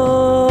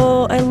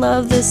 "Whoa, I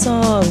love this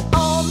song."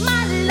 All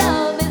my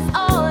love is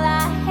all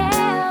I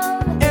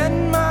have,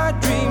 and my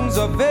dreams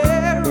are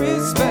very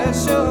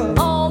special.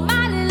 All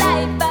my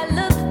life I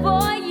look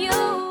for you.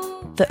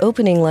 The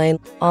opening line,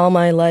 "All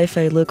my life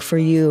I look for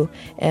you,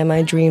 and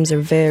my dreams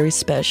are very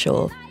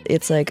special."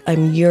 It's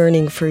I'm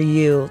yearning for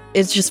you.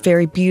 It's just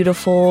very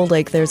beautiful.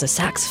 There's a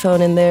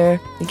saxophone in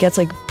there. It gets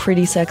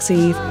pretty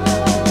sexy. In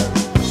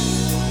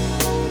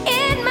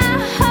my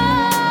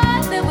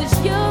heart there was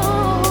you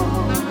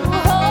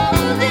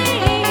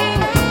holding.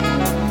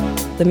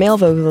 The male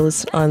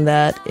vocalist on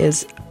that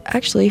is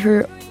actually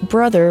her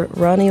brother,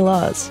 Ronnie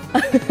Laws.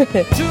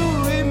 To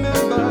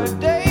remember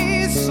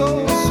days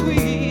so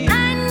sweet.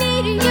 I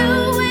need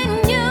you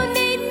and you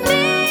need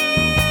me.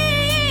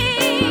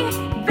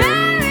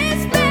 Very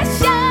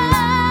special.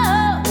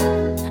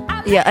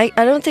 Yeah,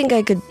 I don't think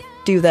I could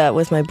do that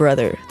with my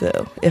brother,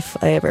 though, if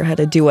I ever had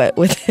a duet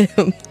with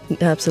him.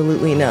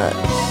 Absolutely not.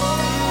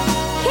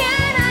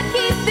 Can I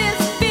keep this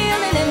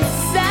feeling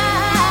inside?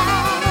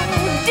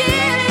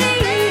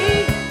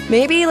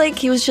 Maybe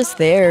he was just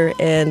there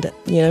and,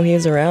 he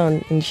was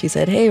around and she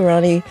said, "Hey,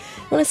 Ronnie, you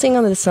want to sing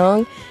on this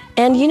song?"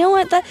 And you know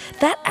what?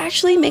 That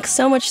actually makes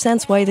so much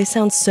sense why they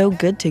sound so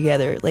good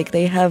together.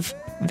 They have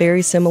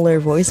very similar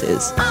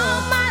voices.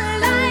 All my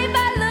life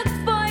I look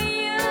for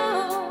you.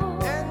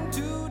 And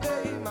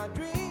today my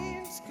dreams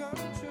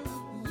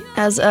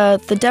As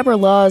the Deborah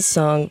Laws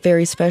song,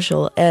 Very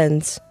Special,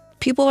 ends,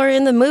 people are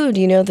in the mood.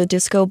 You know, the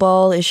disco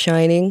ball is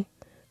shining.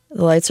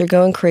 The lights are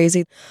going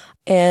crazy.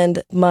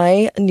 And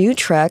my new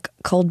track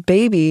called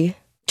Baby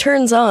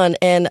turns on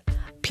and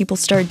people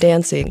start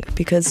dancing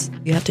because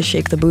you have to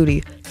shake the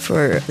booty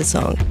for the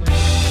song.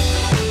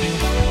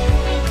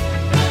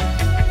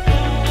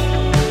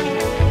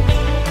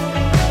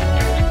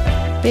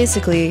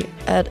 Basically,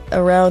 at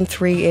around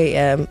 3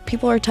 a.m.,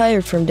 people are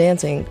tired from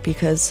dancing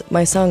because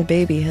my song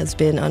Baby has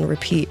been on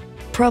repeat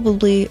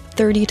probably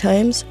 30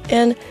 times,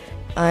 and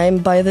I'm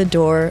by the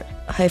door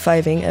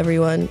high-fiving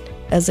everyone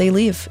as they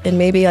leave. And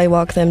maybe I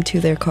walk them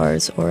to their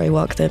cars or I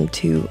walk them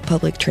to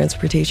public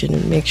transportation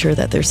and make sure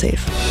that they're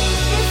safe.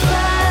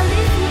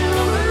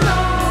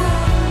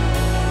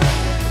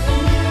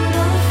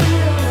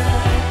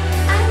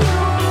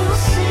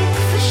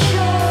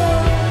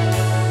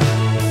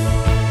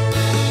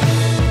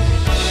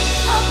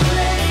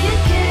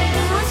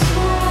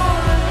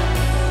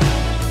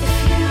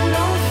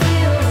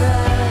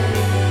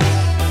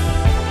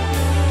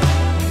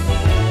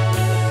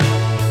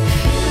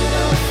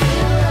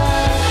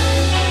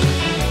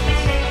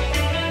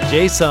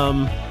 Jay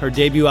Som, her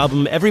debut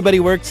album Everybody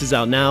Works is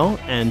out now,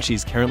 and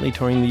she's currently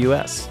touring the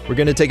U.S. We're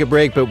going to take a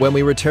break, but when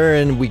we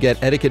return, we get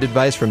etiquette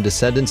advice from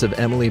descendants of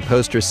Emily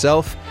Post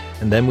herself,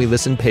 and then we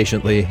listen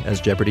patiently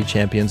as Jeopardy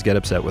champions get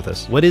upset with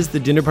us. What is the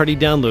Dinner Party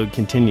Download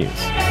continues.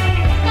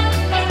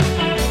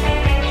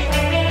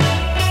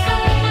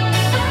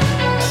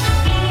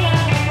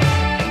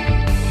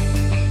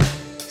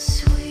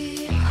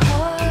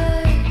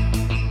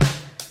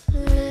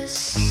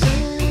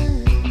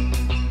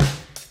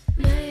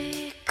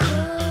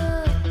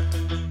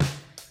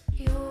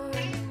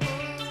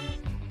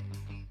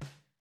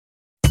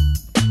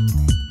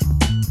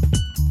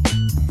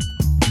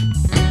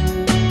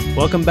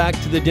 Welcome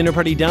back to the Dinner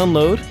Party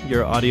Download,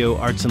 your audio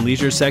arts and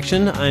leisure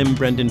section. I'm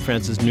Brendan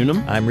Francis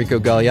Newnham. I'm Rico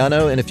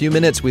Galliano. In a few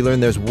minutes, we learn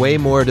there's way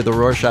more to the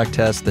Rorschach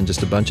test than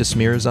just a bunch of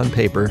smears on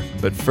paper.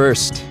 But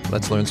first,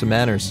 let's learn some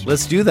manners.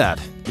 Let's do that.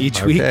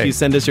 Each week, you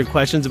send us your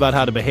questions about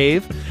how to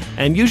behave,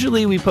 and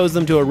usually we pose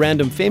them to a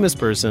random famous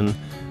person.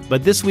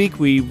 But this week,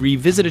 we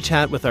revisit a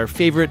chat with our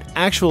favorite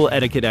actual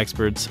etiquette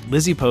experts,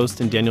 Lizzie Post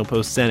and Daniel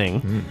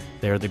Post-Senning.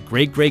 They are the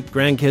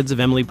great-great-grandkids of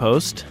Emily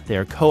Post. They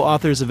are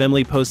co-authors of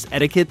Emily Post's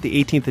Etiquette,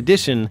 the 18th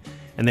edition,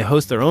 and they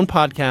host their own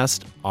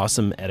podcast,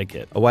 Awesome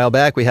Etiquette. A while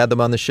back, we had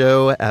them on the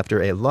show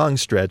after a long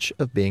stretch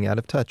of being out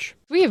of touch.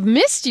 We have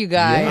missed you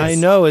guys. I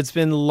know. It's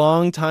been a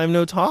long time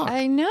no talk.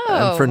 I know.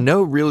 And for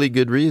no really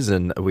good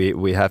reason,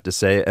 we have to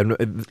say.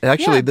 And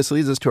actually, this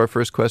leads us to our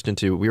first question,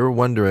 too. We were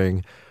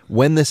wondering,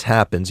 when this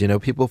happens, you know,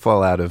 people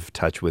fall out of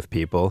touch with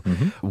people.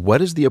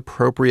 What is the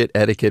appropriate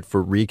etiquette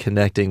for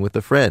reconnecting with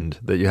a friend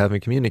that you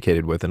haven't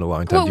communicated with in a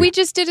long time? What we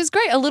just did is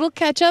great. A little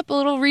catch up, a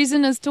little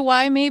reason as to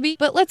why maybe.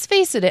 But let's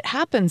face it, it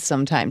happens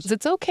sometimes.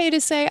 It's okay to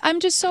say, I'm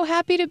just so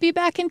happy to be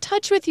back in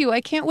touch with you.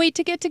 I can't wait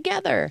to get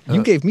together.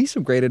 You gave me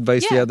some great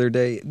advice the other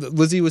day.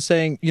 Lizzie was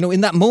saying, you know,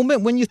 in that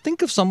moment when you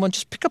think of someone,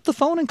 just pick up the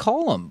phone and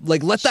call them.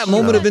 Like, let that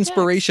moment of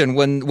inspiration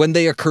when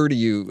they occur to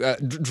you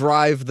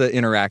drive the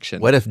interaction.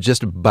 What if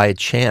just by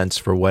chance,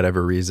 for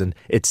whatever reason,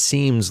 it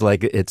seems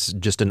like it's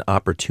just an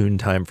opportune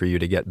time for you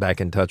to get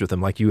back in touch with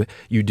them? Like you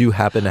do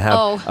happen to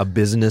have a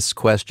business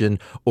question,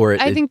 or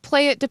I think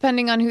play it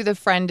depending on who the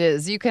friend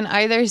is. You can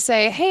either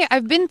say, hey,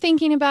 I've been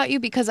thinking about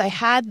you because I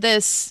had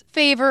this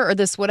favor or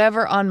this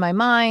whatever on my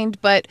mind,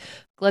 but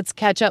let's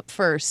catch up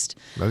first.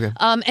 Okay.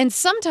 And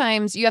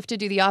sometimes you have to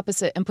do the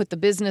opposite and put the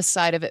business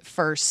side of it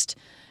first.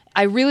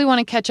 I really want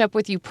to catch up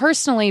with you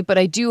personally, but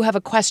I do have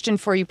a question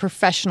for you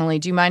professionally.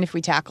 Do you mind if we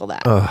tackle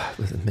that? Oh,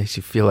 it makes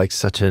you feel like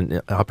such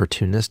an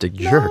opportunistic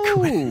jerk.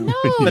 No.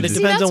 But it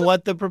depends on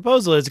what the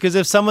proposal is. Because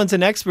if someone's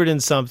an expert in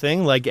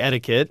something like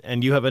etiquette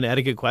and you have an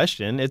etiquette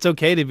question, it's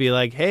okay to be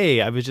like, hey,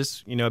 I was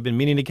just, I've been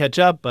meaning to catch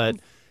up, but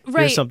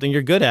here's something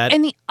you're good at.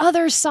 And the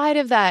other side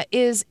of that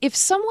is if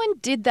someone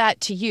did that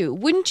to you,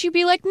 wouldn't you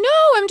be like, no,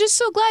 I'm just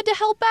so glad to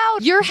help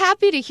out? You're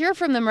happy to hear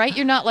from them, right?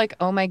 You're not like,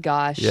 oh my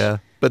gosh. Yeah.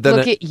 But then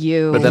look at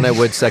you. But then I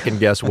would second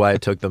guess why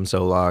it took them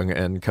so long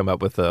and come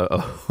up with a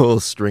whole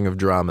string of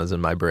dramas in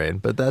my brain.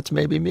 But that's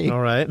maybe me. All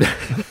right.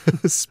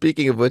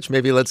 Speaking of which,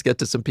 maybe let's get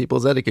to some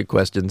people's etiquette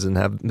questions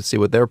and see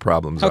what their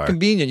problems are. How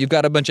convenient. You've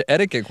got a bunch of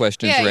etiquette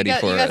questions ready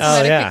for us. You got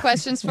some etiquette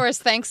questions for us.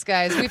 Thanks,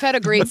 guys. We've had a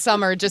great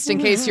summer, just in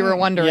case you were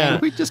wondering. Yeah.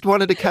 We just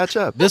wanted to catch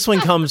up. This one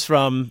comes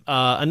from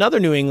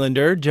another New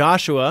Englander,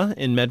 Joshua,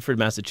 in Medford,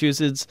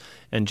 Massachusetts.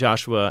 And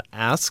Joshua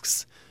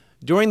asks,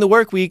 during the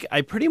work week,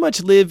 I pretty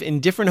much live in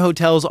different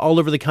hotels all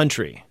over the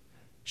country.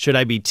 Should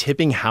I be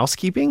tipping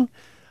housekeeping?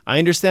 I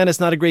understand it's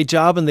not a great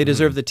job and they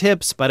deserve the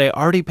tips, but I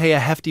already pay a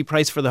hefty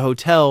price for the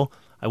hotel.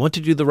 I want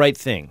to do the right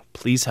thing.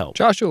 Please help.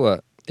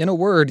 Joshua, In a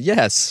word,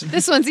 yes.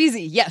 This one's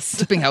easy. Yes.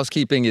 Tipping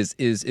housekeeping is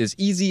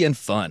easy and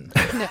fun.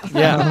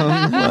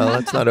 Yeah. Well,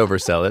 let's not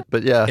oversell it,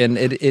 but yeah. And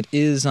it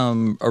is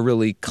a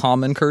really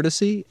common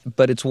courtesy,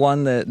 but it's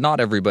one that not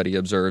everybody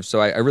observes.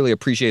 So I really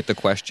appreciate the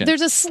question.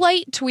 There's a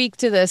slight tweak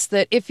to this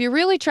that if you're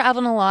really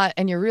traveling a lot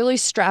and you're really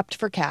strapped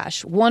for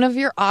cash, one of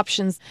your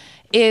options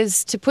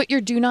is to put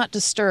your do not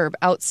disturb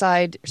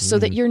outside so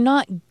that you're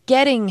not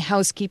getting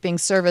housekeeping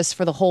service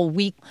for the whole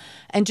week,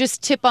 and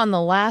just tip on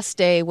the last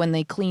day when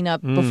they clean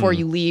up before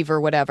you leave or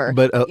whatever.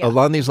 But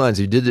along these lines,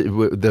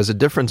 there's a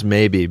difference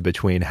maybe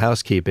between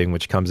housekeeping,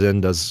 which comes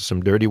in, does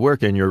some dirty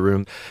work in your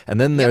room,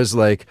 and then there's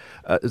like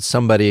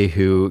somebody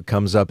who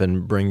comes up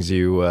and brings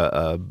you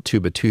a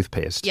tube of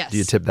toothpaste. Yes. Do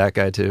you tip that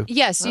guy too?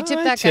 Yes, you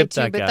tip that guy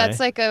too, but that's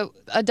like a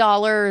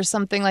 $1 or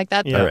something like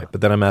that. Yeah. All right,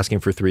 but then I'm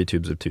asking for 3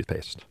 tubes of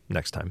toothpaste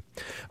next time.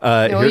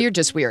 No, you're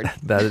just weird.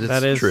 That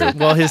is true.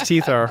 Well, his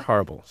teeth are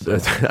horrible. So.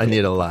 I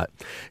need a lot.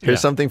 Here's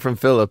something from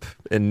Philip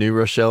in New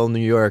Rochelle, New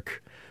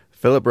York.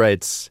 Philip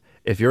writes,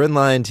 if you're in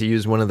line to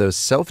use one of those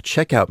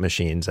self-checkout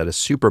machines at a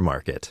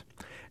supermarket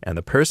and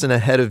the person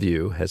ahead of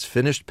you has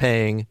finished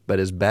paying but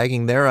is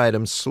bagging their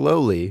items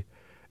slowly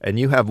and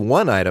you have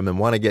one item and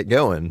want to get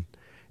going,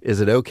 is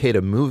it okay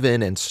to move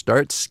in and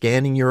start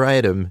scanning your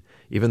item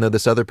even though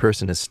this other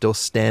person is still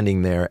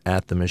standing there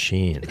at the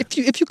machine?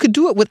 If you could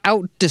do it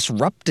without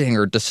disrupting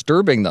or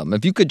disturbing them,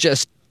 if you could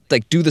just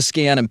like do the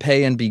scan and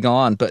pay and be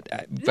gone, but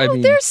I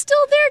mean, they're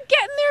still there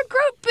getting their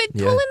group,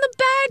 pulling the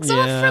bags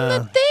off from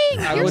the thing.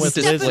 I wouldn't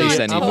displace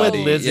anybody. I'm with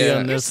Lizzie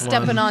on You're this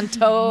stepping on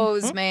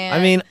toes, man. I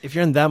mean, if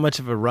you're in that much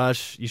of a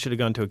rush, you should have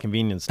gone to a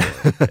convenience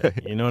store.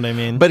 You know what I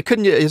mean? But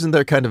isn't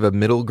there kind of a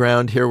middle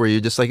ground here where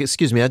you're just like,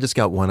 excuse me, I just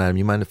got one item.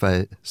 You mind if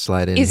I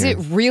slide in Is here?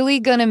 it really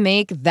going to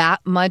make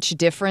that much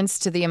difference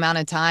to the amount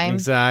of time?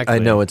 Exactly. I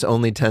know it's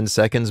only 10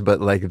 seconds,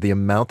 but like the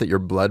amount that your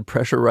blood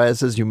pressure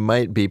rises, you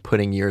might be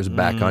putting years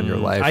back on your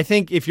life. I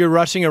think if you're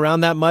rushing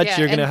around that much, Yeah,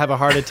 you're going to and have a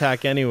heart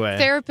attack anyway.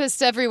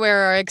 Therapists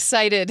everywhere are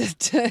excited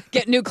to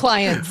get new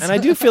clients. And I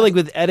do feel like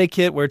with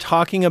etiquette, we're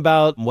talking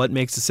about what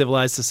makes a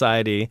civilized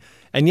society.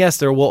 And yes,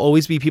 there will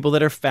always be people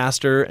that are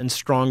faster and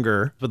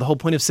stronger. But the whole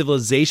point of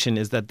civilization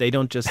is that they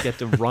don't just get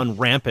to run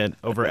rampant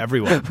over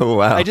everyone.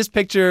 Wow. I just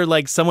picture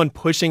like someone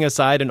pushing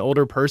aside an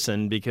older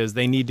person because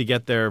they need to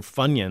get their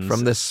Funyuns.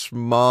 From this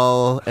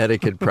small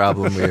etiquette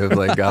problem, we have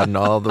like gotten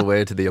all the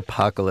way to the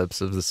apocalypse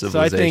of the So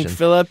I civilization. think,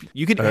 Philip,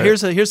 you could. All right.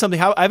 Here's something.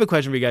 I have a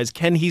question for you guys.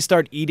 Can he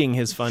start eating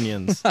his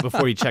Funyuns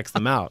before he checks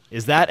them out?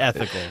 Is that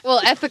ethical?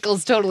 Well, ethical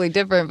is totally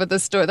different, but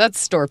that's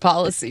store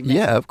policy. Man.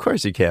 Yeah, of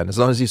course you can. As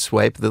long as you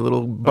swipe the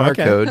little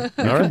barcode, you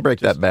can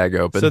break that bag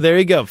open. So there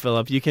you go,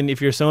 Philip. You can,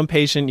 if you're so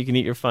impatient, you can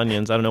eat your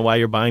Funyuns. I don't know why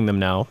you're buying them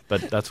now,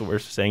 but that's what we're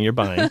saying you're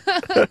buying.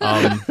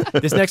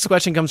 This next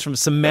question comes from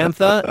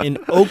Samantha in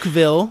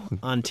Oakville,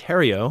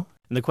 Ontario.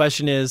 And the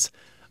question is,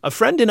 a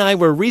friend and I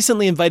were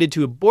recently invited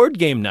to a board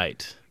game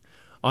night.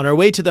 On our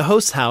way to the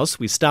host's house,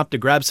 we stopped to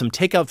grab some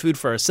takeout food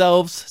for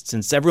ourselves,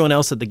 since everyone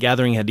else at the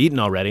gathering had eaten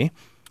already.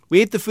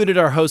 We ate the food at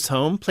our host's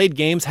home, played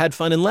games, had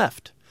fun, and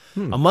left.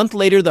 A month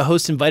later, the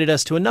host invited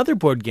us to another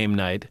board game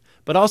night,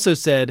 but also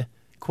said,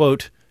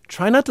 quote,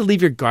 try not to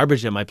leave your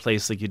garbage at my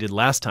place like you did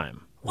last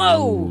time.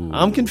 Whoa!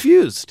 I'm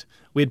confused.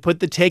 We had put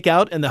the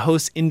takeout in the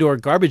host's indoor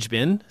garbage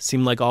bin.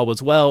 Seemed like all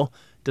was well.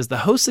 Does the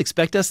host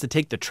expect us to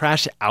take the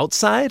trash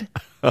outside?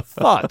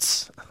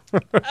 Thoughts?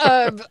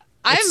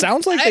 It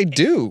sounds like they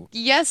do.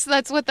 Yes,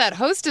 that's what that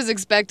host is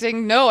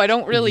expecting. No, I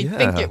don't really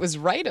think it was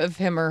right of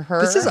him or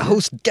her. This is a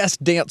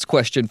host-guest dance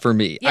question for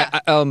me. Yeah.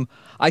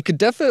 I could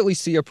definitely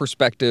see a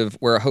perspective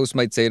where a host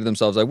might say to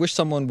themselves, I wish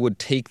someone would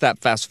take that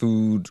fast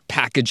food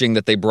packaging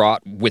that they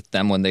brought with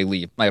them when they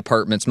leave. My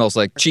apartment smells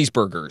like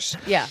cheeseburgers.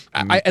 Yeah.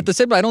 At the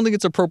same time, I don't think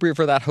it's appropriate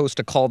for that host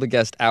to call the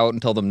guest out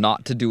and tell them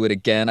not to do it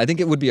again. I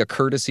think it would be a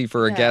courtesy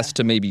for a guest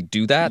to maybe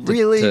do that.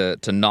 Really?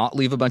 To not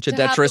leave a bunch of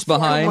detritus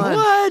behind.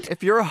 What?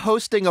 If you're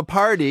hosting a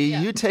party,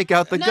 you take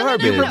out the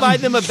garbage. You provide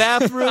them a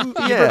bathroom.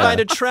 You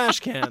provide a trash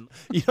can.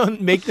 You don't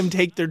make them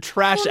take their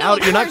trash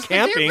out. You're not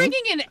camping. They're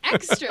bringing in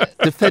extra.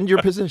 Defend your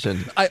position.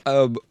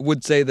 I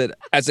would say that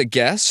as a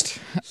guest,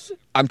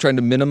 I'm trying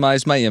to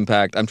minimize my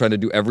impact. I'm trying to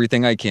do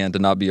everything I can to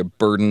not be a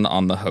burden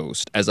on the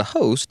host. As a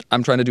host,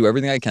 I'm trying to do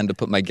everything I can to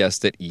put my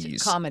guest at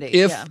ease. Accommodate,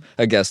 if yeah.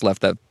 a guest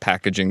left that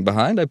packaging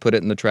behind, I put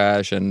it in the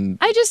trash and...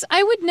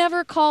 I would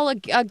never call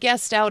a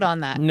guest out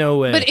on that. No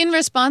way. But in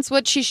response,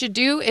 what she should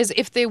do is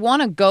if they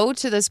want to go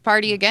to this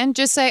party again,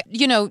 just say,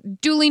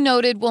 duly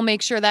noted, we'll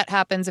make sure that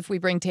happens if we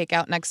bring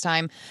takeout next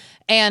time.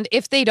 And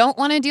if they don't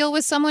want to deal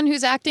with someone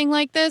who's acting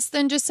like this,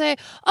 then just say,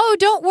 oh,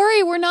 don't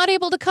worry, we're not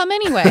able to come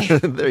anyway.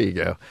 There you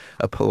go.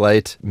 A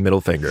polite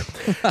middle finger.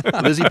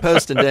 Lizzie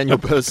Post and Daniel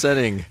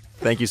Post-Senning,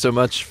 thank you so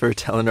much for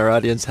telling our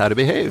audience how to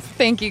behave.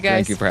 Thank you,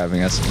 guys. Thank you for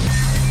having us.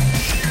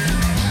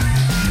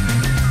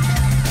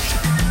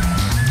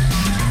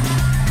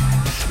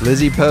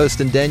 Lizzie Post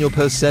and Daniel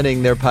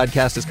Post-Senning, their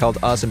podcast is called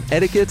Awesome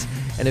Etiquette,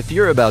 And if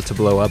you're about to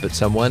blow up at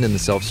someone in the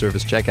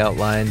self-service checkout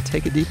line,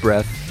 take a deep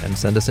breath and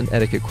send us an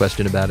etiquette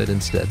question about it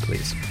instead,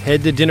 please.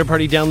 Head to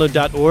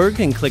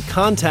dinnerpartydownload.org and click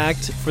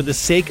Contact for the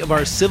sake of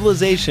our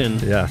civilization.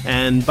 Yeah.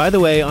 And by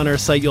the way, on our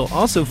site, you'll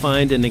also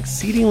find an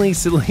exceedingly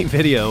silly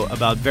video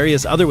about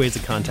various other ways to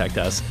contact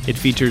us. It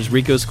features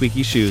Rico's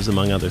squeaky shoes,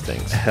 among other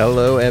things.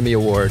 Hello, Emmy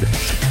Award.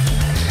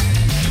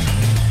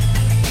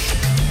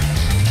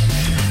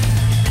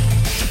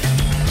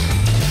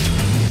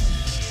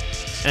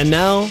 And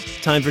now,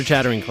 time for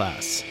Chattering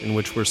Class, in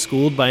which we're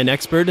schooled by an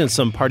expert in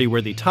some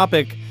party-worthy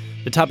topic.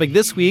 The topic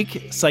this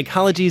week,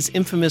 psychology's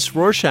infamous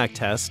Rorschach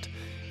test,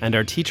 and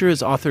our teacher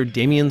is author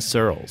Damien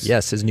Searles.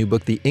 Yes, his new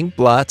book, The Ink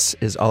Blots,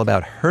 is all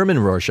about Hermann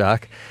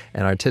Rorschach,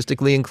 an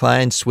artistically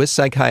inclined Swiss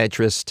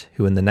psychiatrist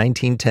who in the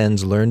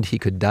 1910s learned he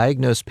could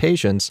diagnose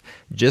patients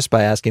just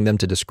by asking them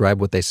to describe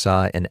what they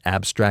saw in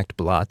abstract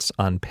blots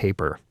on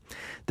paper.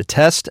 The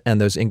test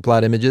and those ink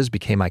blot images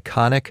became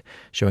iconic,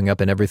 showing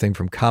up in everything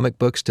from comic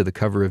books to the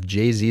cover of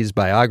Jay-Z's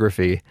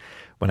biography.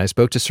 When I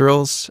spoke to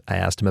Searles, I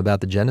asked him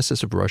about the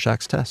genesis of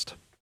Rorschach's test.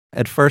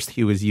 At first,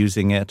 he was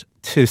using it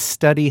to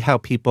study how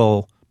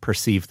people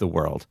perceive the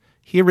world.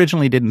 He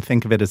originally didn't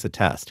think of it as a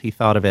test. He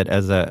thought of it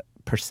as a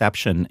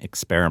perception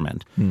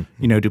experiment. Mm-hmm.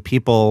 You know, do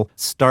people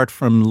start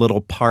from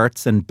little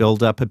parts and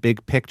build up a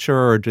big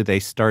picture, or do they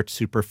start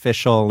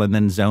superficial and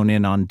then zone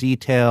in on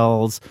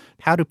details?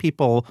 How do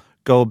people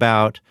go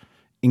about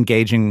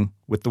engaging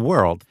with the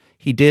world?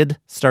 He did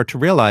start to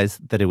realize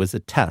that it was a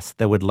test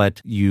that would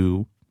let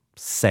you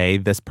say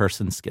this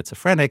person's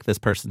schizophrenic, this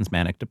person's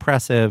manic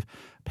depressive,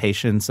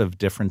 patients of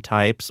different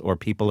types or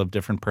people of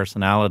different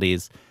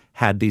personalities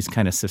had these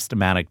kind of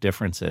systematic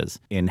differences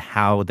in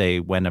how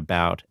they went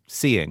about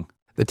seeing.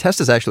 The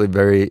test is actually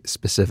very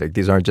specific.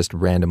 These aren't just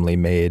randomly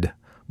made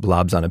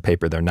blobs on a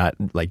paper. They're not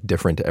like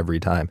different every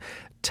time.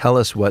 Tell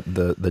us what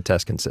the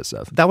test consists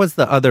of. That was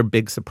the other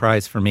big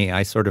surprise for me.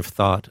 I sort of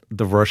thought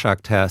the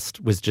Rorschach test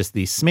was just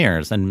these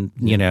smears and,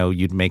 you know,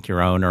 you'd make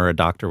your own or a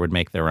doctor would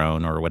make their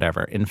own or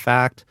whatever. In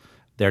fact,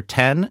 they're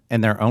 10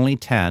 and they're only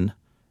 10,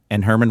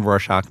 and Hermann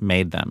Rorschach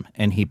made them.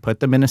 And he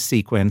put them in a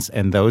sequence,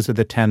 and those are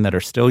the 10 that are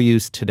still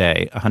used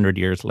today, 100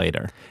 years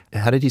later.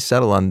 How did he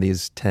settle on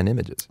these 10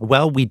 images?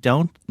 Well, we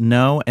don't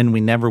know, and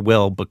we never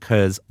will,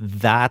 because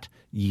that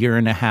year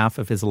and a half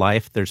of his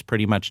life, there's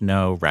pretty much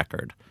no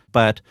record.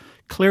 But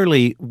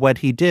clearly what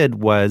he did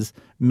was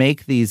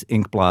make these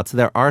ink blots.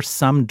 There are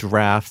some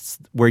drafts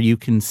where you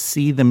can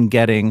see them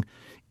getting,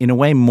 in a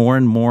way, more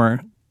and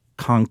more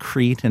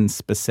concrete and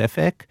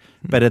specific,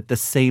 but at the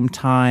same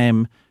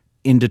time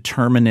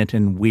indeterminate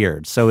and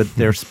weird. So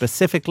they're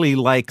specifically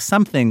like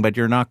something, but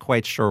you're not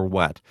quite sure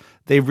what.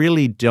 They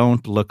really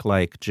don't look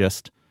like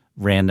just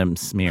random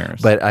smears.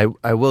 But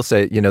I will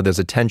say, you know, there's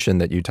a tension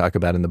that you talk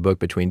about in the book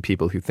between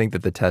people who think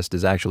that the test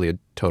is actually a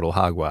total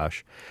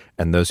hogwash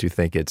and those who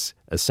think it's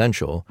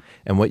essential.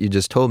 And what you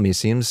just told me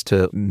seems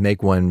to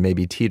make one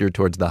maybe teeter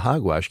towards the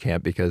hogwash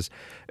camp because,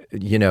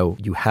 you know,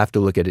 you have to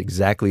look at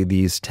exactly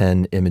these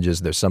 10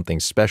 images. There's something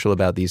special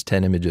about these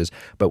 10 images,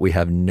 but we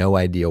have no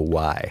idea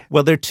why.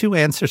 Well, there are two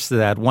answers to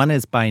that. One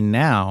is by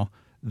now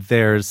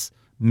there's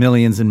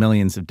millions and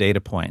millions of data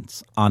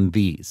points on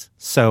these.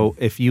 So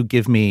if you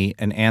give me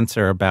an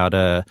answer about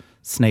a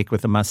snake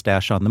with a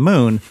mustache on the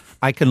moon,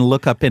 I can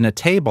look up in a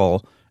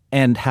table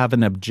and have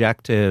an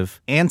objective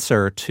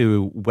answer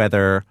to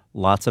whether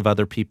lots of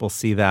other people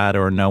see that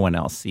or no one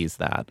else sees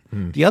that.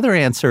 The other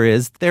answer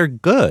is they're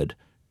good.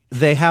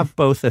 They have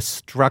both a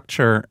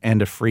structure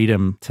and a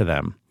freedom to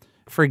them.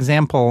 For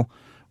example,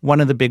 one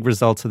of the big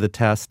results of the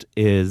test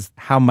is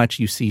how much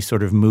you see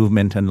sort of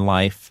movement and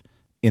life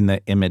in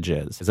the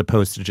images, as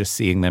opposed to just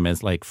seeing them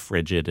as like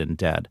frigid and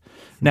dead.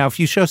 Now,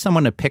 if you show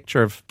someone a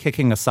picture of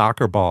kicking a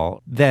soccer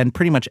ball, then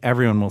pretty much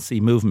everyone will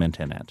see movement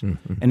in it.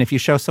 Mm-hmm. And if you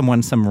show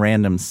someone some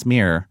random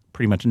smear,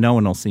 pretty much no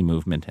one will see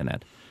movement in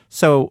it.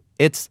 So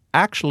it's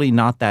actually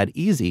not that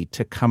easy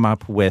to come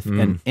up with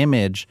an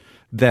image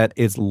that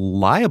is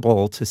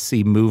liable to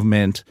see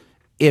movement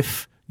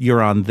if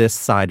you're on this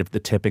side of the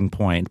tipping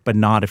point, but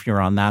not if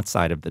you're on that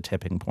side of the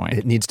tipping point.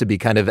 It needs to be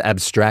kind of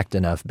abstract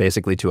enough,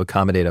 basically, to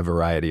accommodate a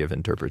variety of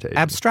interpretations.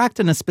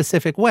 Abstract in a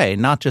specific way,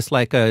 not just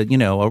like a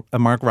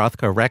Mark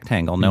Rothko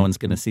rectangle. No one's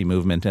going to see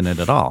movement in it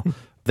at all.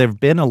 There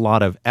have been a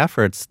lot of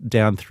efforts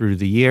down through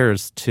the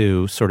years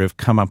to sort of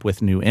come up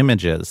with new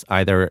images,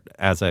 either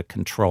as a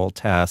control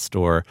test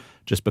or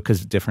just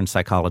because different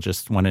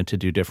psychologists wanted to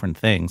do different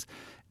things.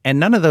 And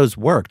none of those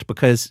worked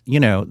because, you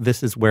know,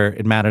 this is where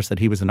it matters that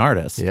he was an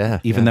artist.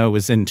 Even though it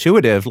was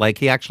intuitive, like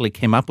he actually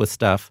came up with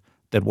stuff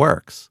that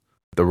works.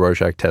 The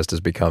Rorschach test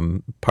has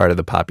become part of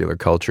the popular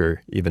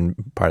culture, even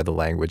part of the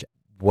language.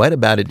 What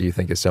about it do you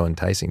think is so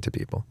enticing to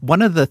people?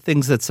 One of the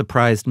things that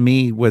surprised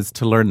me was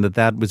to learn that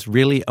that was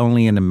really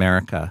only in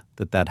America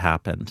that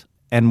happened.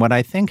 And what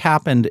I think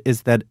happened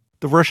is that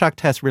the Rorschach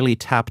test really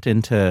tapped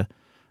into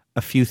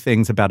a few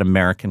things about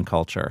American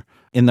culture.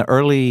 In the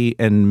early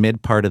and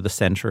mid part of the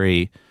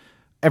century,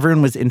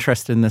 everyone was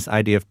interested in this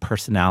idea of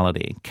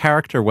personality.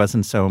 Character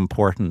wasn't so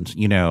important,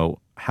 you know,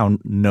 how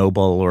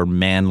noble or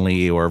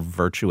manly or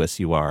virtuous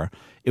you are.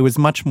 It was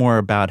much more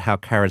about how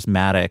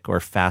charismatic or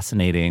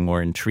fascinating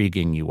or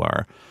intriguing you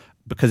are.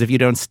 Because if you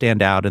don't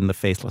stand out in the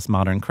faceless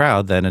modern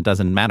crowd, then it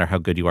doesn't matter how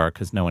good you are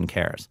because no one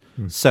cares.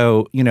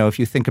 So, if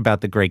you think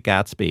about The Great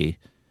Gatsby,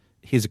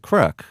 he's a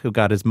crook who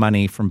got his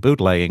money from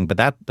bootlegging, but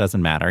that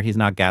doesn't matter. He's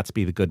not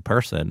Gatsby the good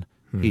person.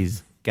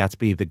 He's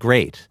Gatsby the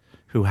great,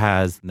 who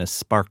has this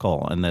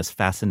sparkle and this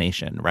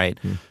fascination, right?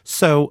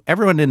 So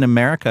everyone in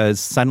America is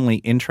suddenly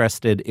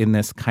interested in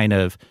this kind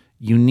of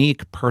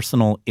unique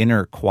personal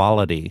inner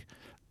quality.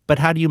 But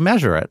how do you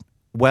measure it?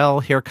 Well,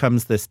 here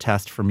comes this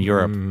test from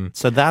Europe.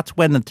 So that's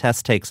when the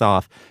test takes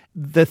off.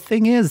 The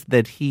thing is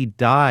that he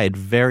died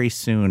very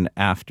soon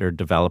after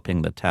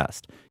developing the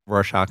test.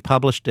 Rorschach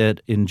published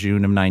it in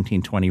June of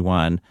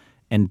 1921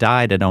 and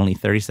died at only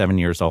 37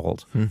 years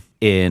old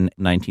in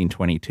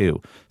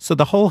 1922. So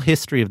the whole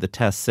history of the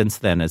test since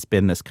then has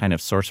been this kind of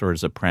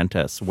sorcerer's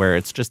apprentice where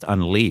it's just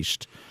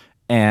unleashed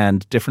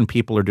and different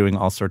people are doing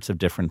all sorts of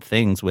different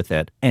things with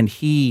it. And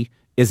he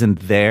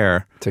isn't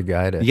there to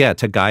guide it. Yeah,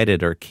 to guide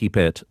it or keep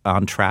it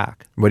on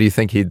track. What do you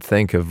think he'd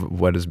think of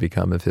what has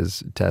become of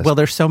his test? Well,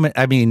 there's so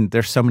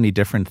many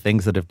different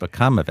things that have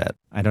become of it.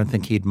 I don't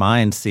think he'd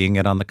mind seeing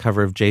it on the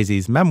cover of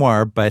Jay-Z's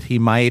memoir, but he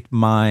might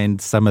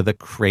mind some of the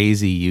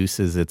crazy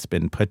uses it's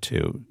been put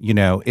to.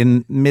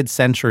 In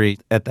mid-century,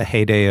 at the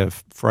heyday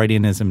of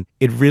Freudianism,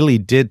 it really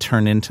did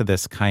turn into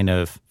this kind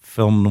of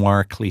film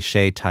noir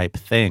cliche type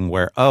thing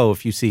where,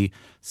 if you see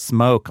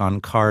smoke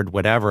on card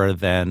whatever,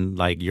 then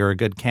you're a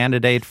good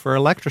candidate for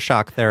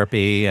electroshock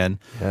therapy. And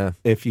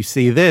if you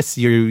see this,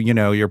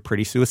 you're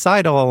pretty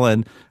suicidal.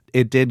 And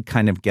it did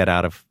kind of get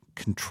out of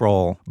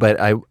control. But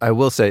I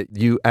will say,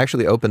 you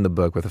actually opened the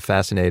book with a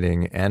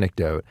fascinating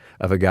anecdote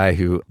of a guy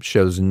who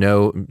shows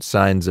no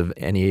signs of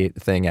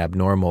anything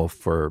abnormal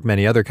for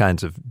many other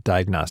kinds of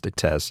diagnostic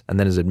tests, and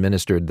then is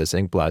administered this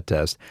ink blot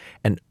test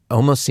and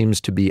almost seems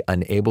to be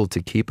unable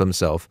to keep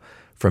himself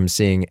from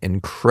seeing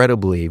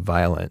incredibly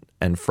violent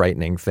and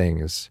frightening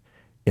things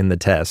in the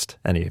test.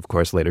 And he, of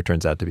course, later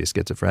turns out to be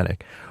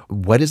schizophrenic.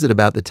 What is it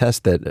about the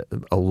test that,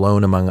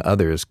 alone among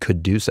others,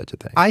 could do such a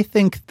thing? I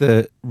think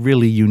the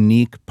really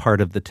unique part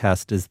of the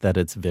test is that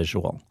it's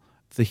visual.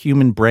 The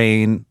human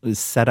brain is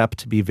set up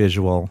to be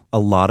visual. A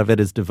lot of it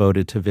is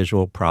devoted to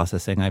visual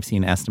processing. I've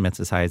seen estimates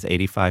as high as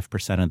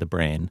 85% of the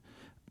brain.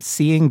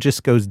 Seeing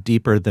just goes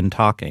deeper than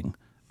talking.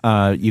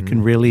 You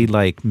can really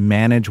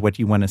manage what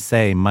you want to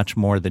say much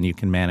more than you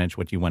can manage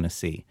what you want to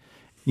see.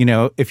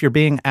 If you're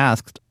being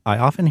asked, I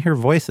often hear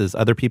voices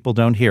other people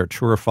don't hear,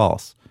 true or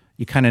false.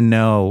 You kind of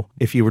know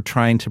if you were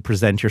trying to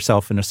present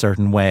yourself in a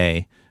certain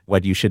way,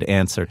 what you should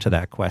answer to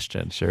that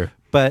question. Sure.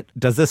 But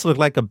does this look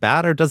like a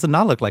bat or does it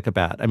not look like a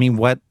bat? I mean,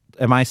 what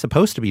am I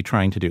supposed to be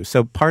trying to do?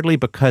 So partly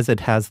because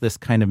it has this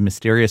kind of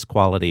mysterious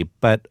quality,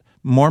 but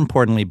more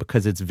importantly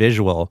because it's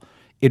visual,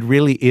 it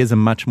really is a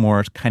much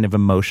more kind of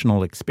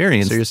emotional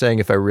experience. So you're saying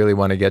if I really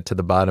want to get to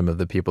the bottom of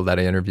the people that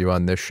I interview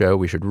on this show,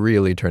 we should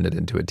really turn it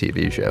into a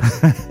TV show.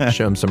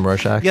 Show them some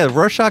Rorschach? Yeah, the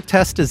Rorschach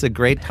test is a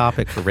great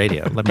topic for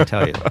radio, let me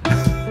tell you.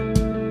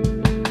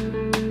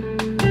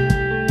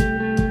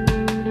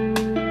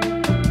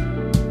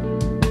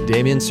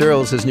 Damien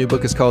Searles, his new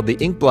book is called The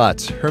Ink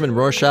Blots, Herman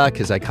Rorschach,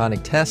 His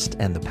Iconic Test,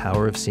 and the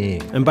Power of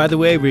Seeing. And by the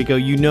way, Rico,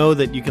 you know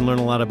that you can learn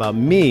a lot about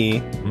me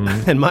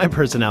and my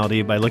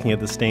personality by looking at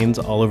the stains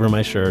all over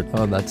my shirt.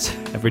 Oh, that's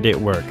every day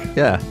at work.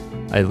 Yeah.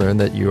 I learned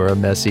that you are a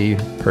messy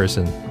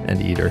person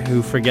and eater.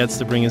 Who forgets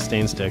to bring a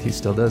stain stick. He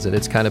still does it.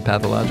 It's kind of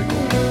pathological.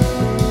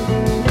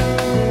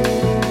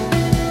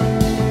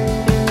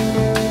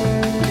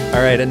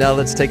 All right, and now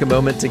let's take a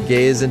moment to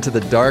gaze into the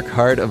dark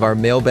heart of our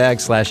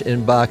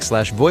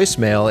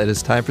mailbag/inbox/voicemail. It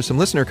is time for some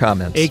listener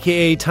comments.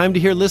 AKA time to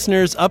hear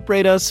listeners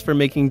upbraid us for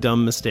making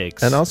dumb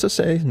mistakes. And also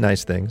say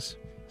nice things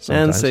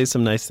sometimes. And say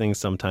some nice things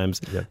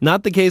sometimes. Yep.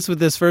 Not the case with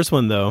this first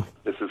one, though.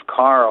 This is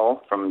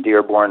Carl from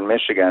Dearborn,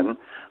 Michigan.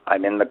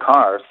 I'm in the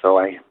car, so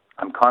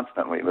I'm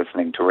constantly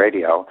listening to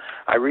radio.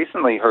 I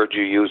recently heard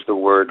you use the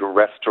word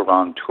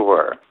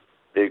restaurateur.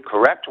 The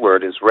correct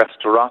word is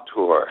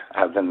restaurateur,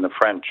 as in the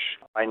French.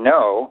 I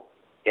know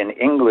in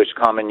English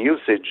common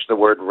usage the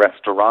word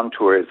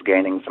restaurateur is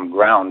gaining some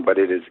ground, but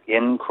it is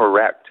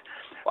incorrect.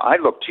 I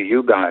look to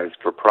you guys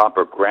for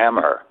proper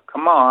grammar.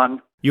 Come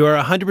on. You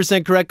are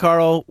 100% correct,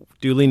 Carl.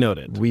 Duly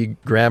noted. We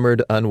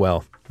grammared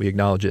unwell. We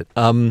acknowledge it.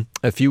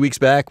 A few weeks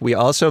back, we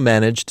also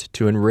managed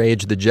to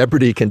enrage the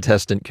Jeopardy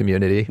contestant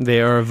community. They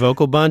are a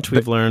vocal bunch,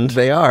 we've learned.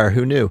 They are.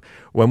 Who knew?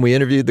 When we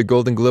interviewed the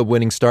Golden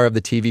Globe-winning star of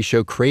the TV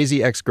show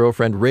Crazy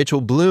Ex-Girlfriend, Rachel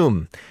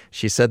Bloom,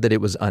 she said that it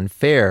was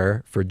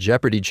unfair for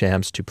Jeopardy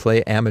champs to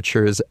play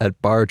amateurs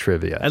at bar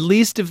trivia. At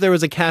least if there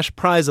was a cash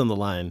prize on the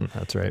line.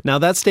 That's right. Now,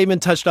 that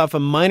statement touched off a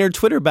minor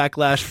Twitter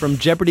backlash from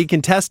Jeopardy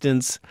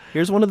contestants.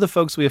 Here's one of the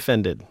folks we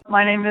offended.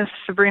 My name is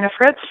Sabrina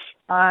Fritz.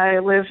 I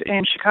live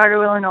in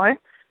Chicago, Illinois.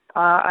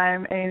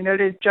 I'm a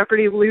noted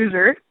Jeopardy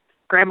loser.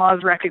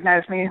 Grandmas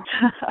recognize me.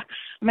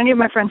 Many of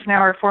my friends now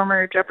are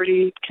former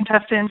Jeopardy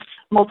contestants,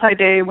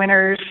 multi-day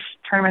winners,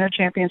 Tournament of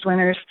Champions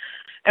winners.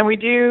 And we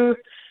do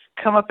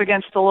come up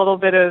against a little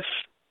bit of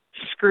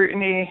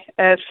scrutiny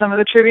at some of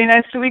the trivia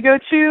nights that we go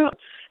to.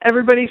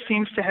 Everybody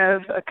seems to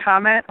have a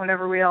comment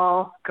whenever we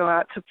all go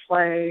out to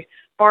play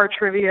bar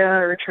trivia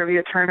or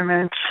trivia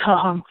tournaments.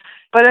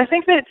 But I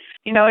think that,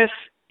 if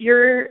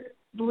you're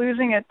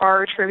losing at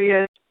bar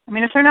trivia,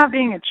 if they're not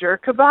being a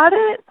jerk about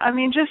it,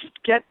 just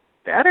get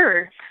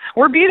better.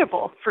 We're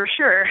beatable, for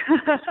sure.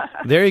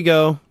 There you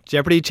go.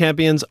 Jeopardy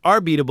champions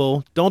are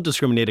beatable. Don't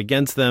discriminate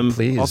against them.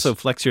 Please. Also,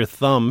 flex your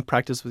thumb.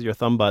 Practice with your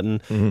thumb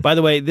button. By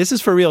the way, this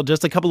is for real.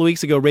 Just a couple of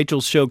weeks ago,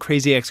 Rachel's show,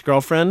 Crazy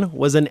Ex-Girlfriend,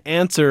 was an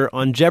answer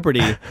on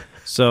Jeopardy.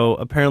 So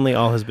apparently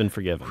all has been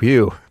forgiven.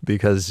 Phew,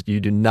 because you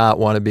do not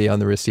want to be on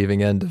the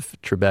receiving end of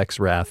Trebek's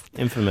wrath.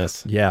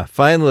 Infamous. Yeah.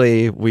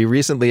 Finally, we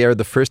recently aired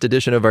the first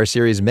edition of our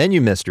series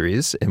Menu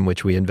Mysteries, in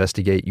which we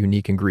investigate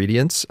unique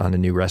ingredients on a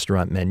new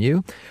restaurant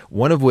menu,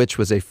 one of which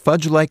was a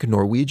fudge-like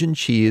Norwegian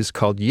cheese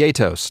called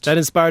Gjetost. That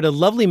inspired a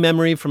lovely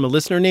memory from a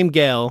listener named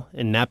Gail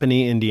in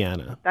Napanee,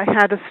 Indiana. I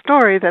had a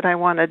story that I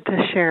wanted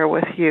to share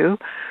with you.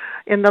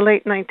 In the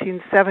late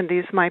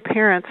 1970s, my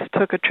parents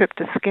took a trip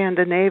to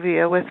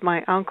Scandinavia with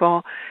my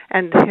uncle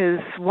and his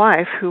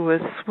wife, who was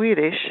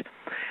Swedish.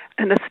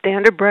 And a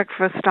standard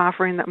breakfast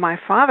offering that my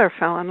father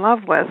fell in love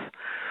with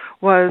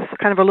was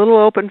kind of a little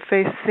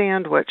open-faced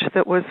sandwich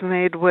that was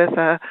made with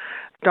a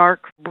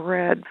dark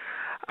bread,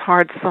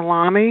 hard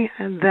salami,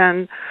 and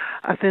then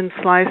a thin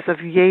slice of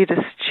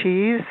Gjetost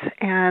cheese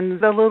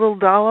and a little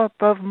dollop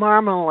of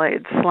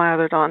marmalade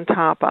slathered on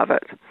top of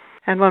it.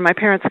 And when my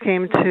parents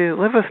came to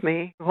live with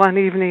me, one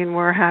evening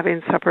we're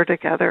having supper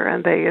together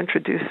and they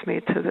introduced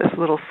me to this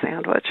little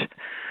sandwich.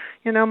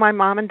 My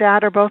mom and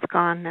dad are both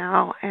gone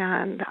now,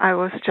 and I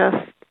was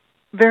just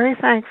very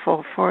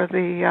thankful for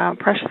the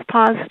precious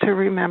pause to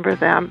remember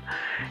them.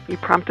 He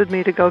prompted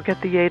me to go get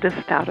the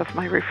Gjetost out of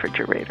my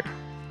refrigerator.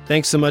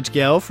 Thanks so much,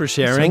 Gail, for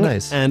sharing. So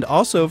nice. And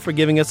also for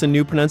giving us a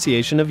new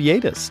pronunciation of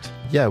Gjetost.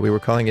 Yeah, we were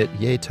calling it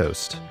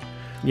Gjetost.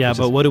 Yeah,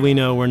 but what do we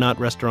know? We're not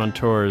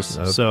restaurateurs,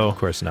 so... Of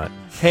course not.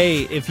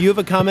 Hey, if you have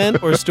a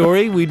comment or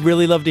story, we'd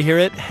really love to hear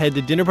it. Head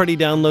to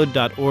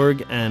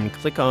dinnerpartydownload.org and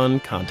click on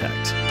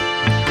Contact.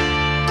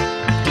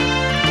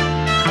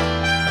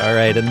 All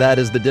right, and that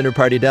is the Dinner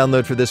Party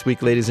Download for this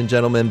week, ladies and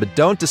gentlemen. But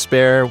don't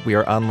despair. We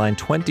are online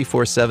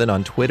 24/7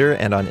 on Twitter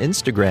and on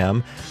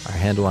Instagram. Our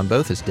handle on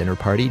both is Dinner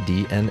Party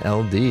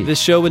DNLD. This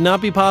show would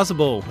not be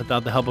possible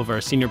without the help of our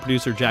senior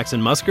producer,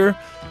 Jackson Musker,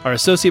 our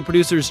associate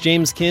producers,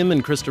 James Kim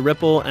and Krista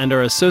Ripple, and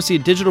our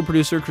associate digital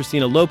producer,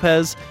 Christina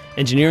Lopez.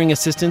 Engineering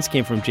assistance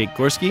came from Jake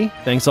Gorski.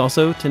 Thanks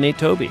also to Nate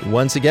Toby.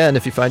 Once again,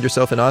 if you find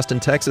yourself in Austin,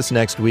 Texas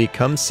next week,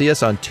 come see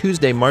us on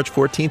Tuesday, March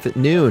 14th at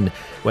noon,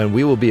 when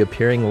we will be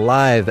appearing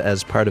live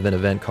as part of an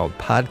event called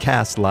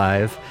Podcast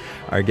Live.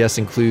 Our guests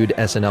include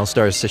SNL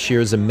stars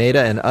Sashir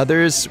Zameda and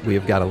others. We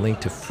have got a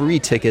link to free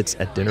tickets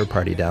at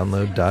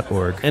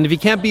dinnerpartydownload.org. And if you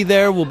can't be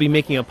there, we'll be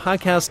making a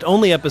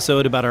podcast-only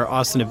episode about our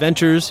Austin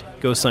adventures.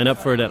 Go sign up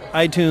for it at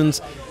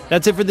iTunes.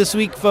 That's it for this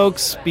week,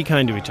 folks. Be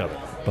kind to each other.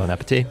 Bon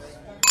appetit.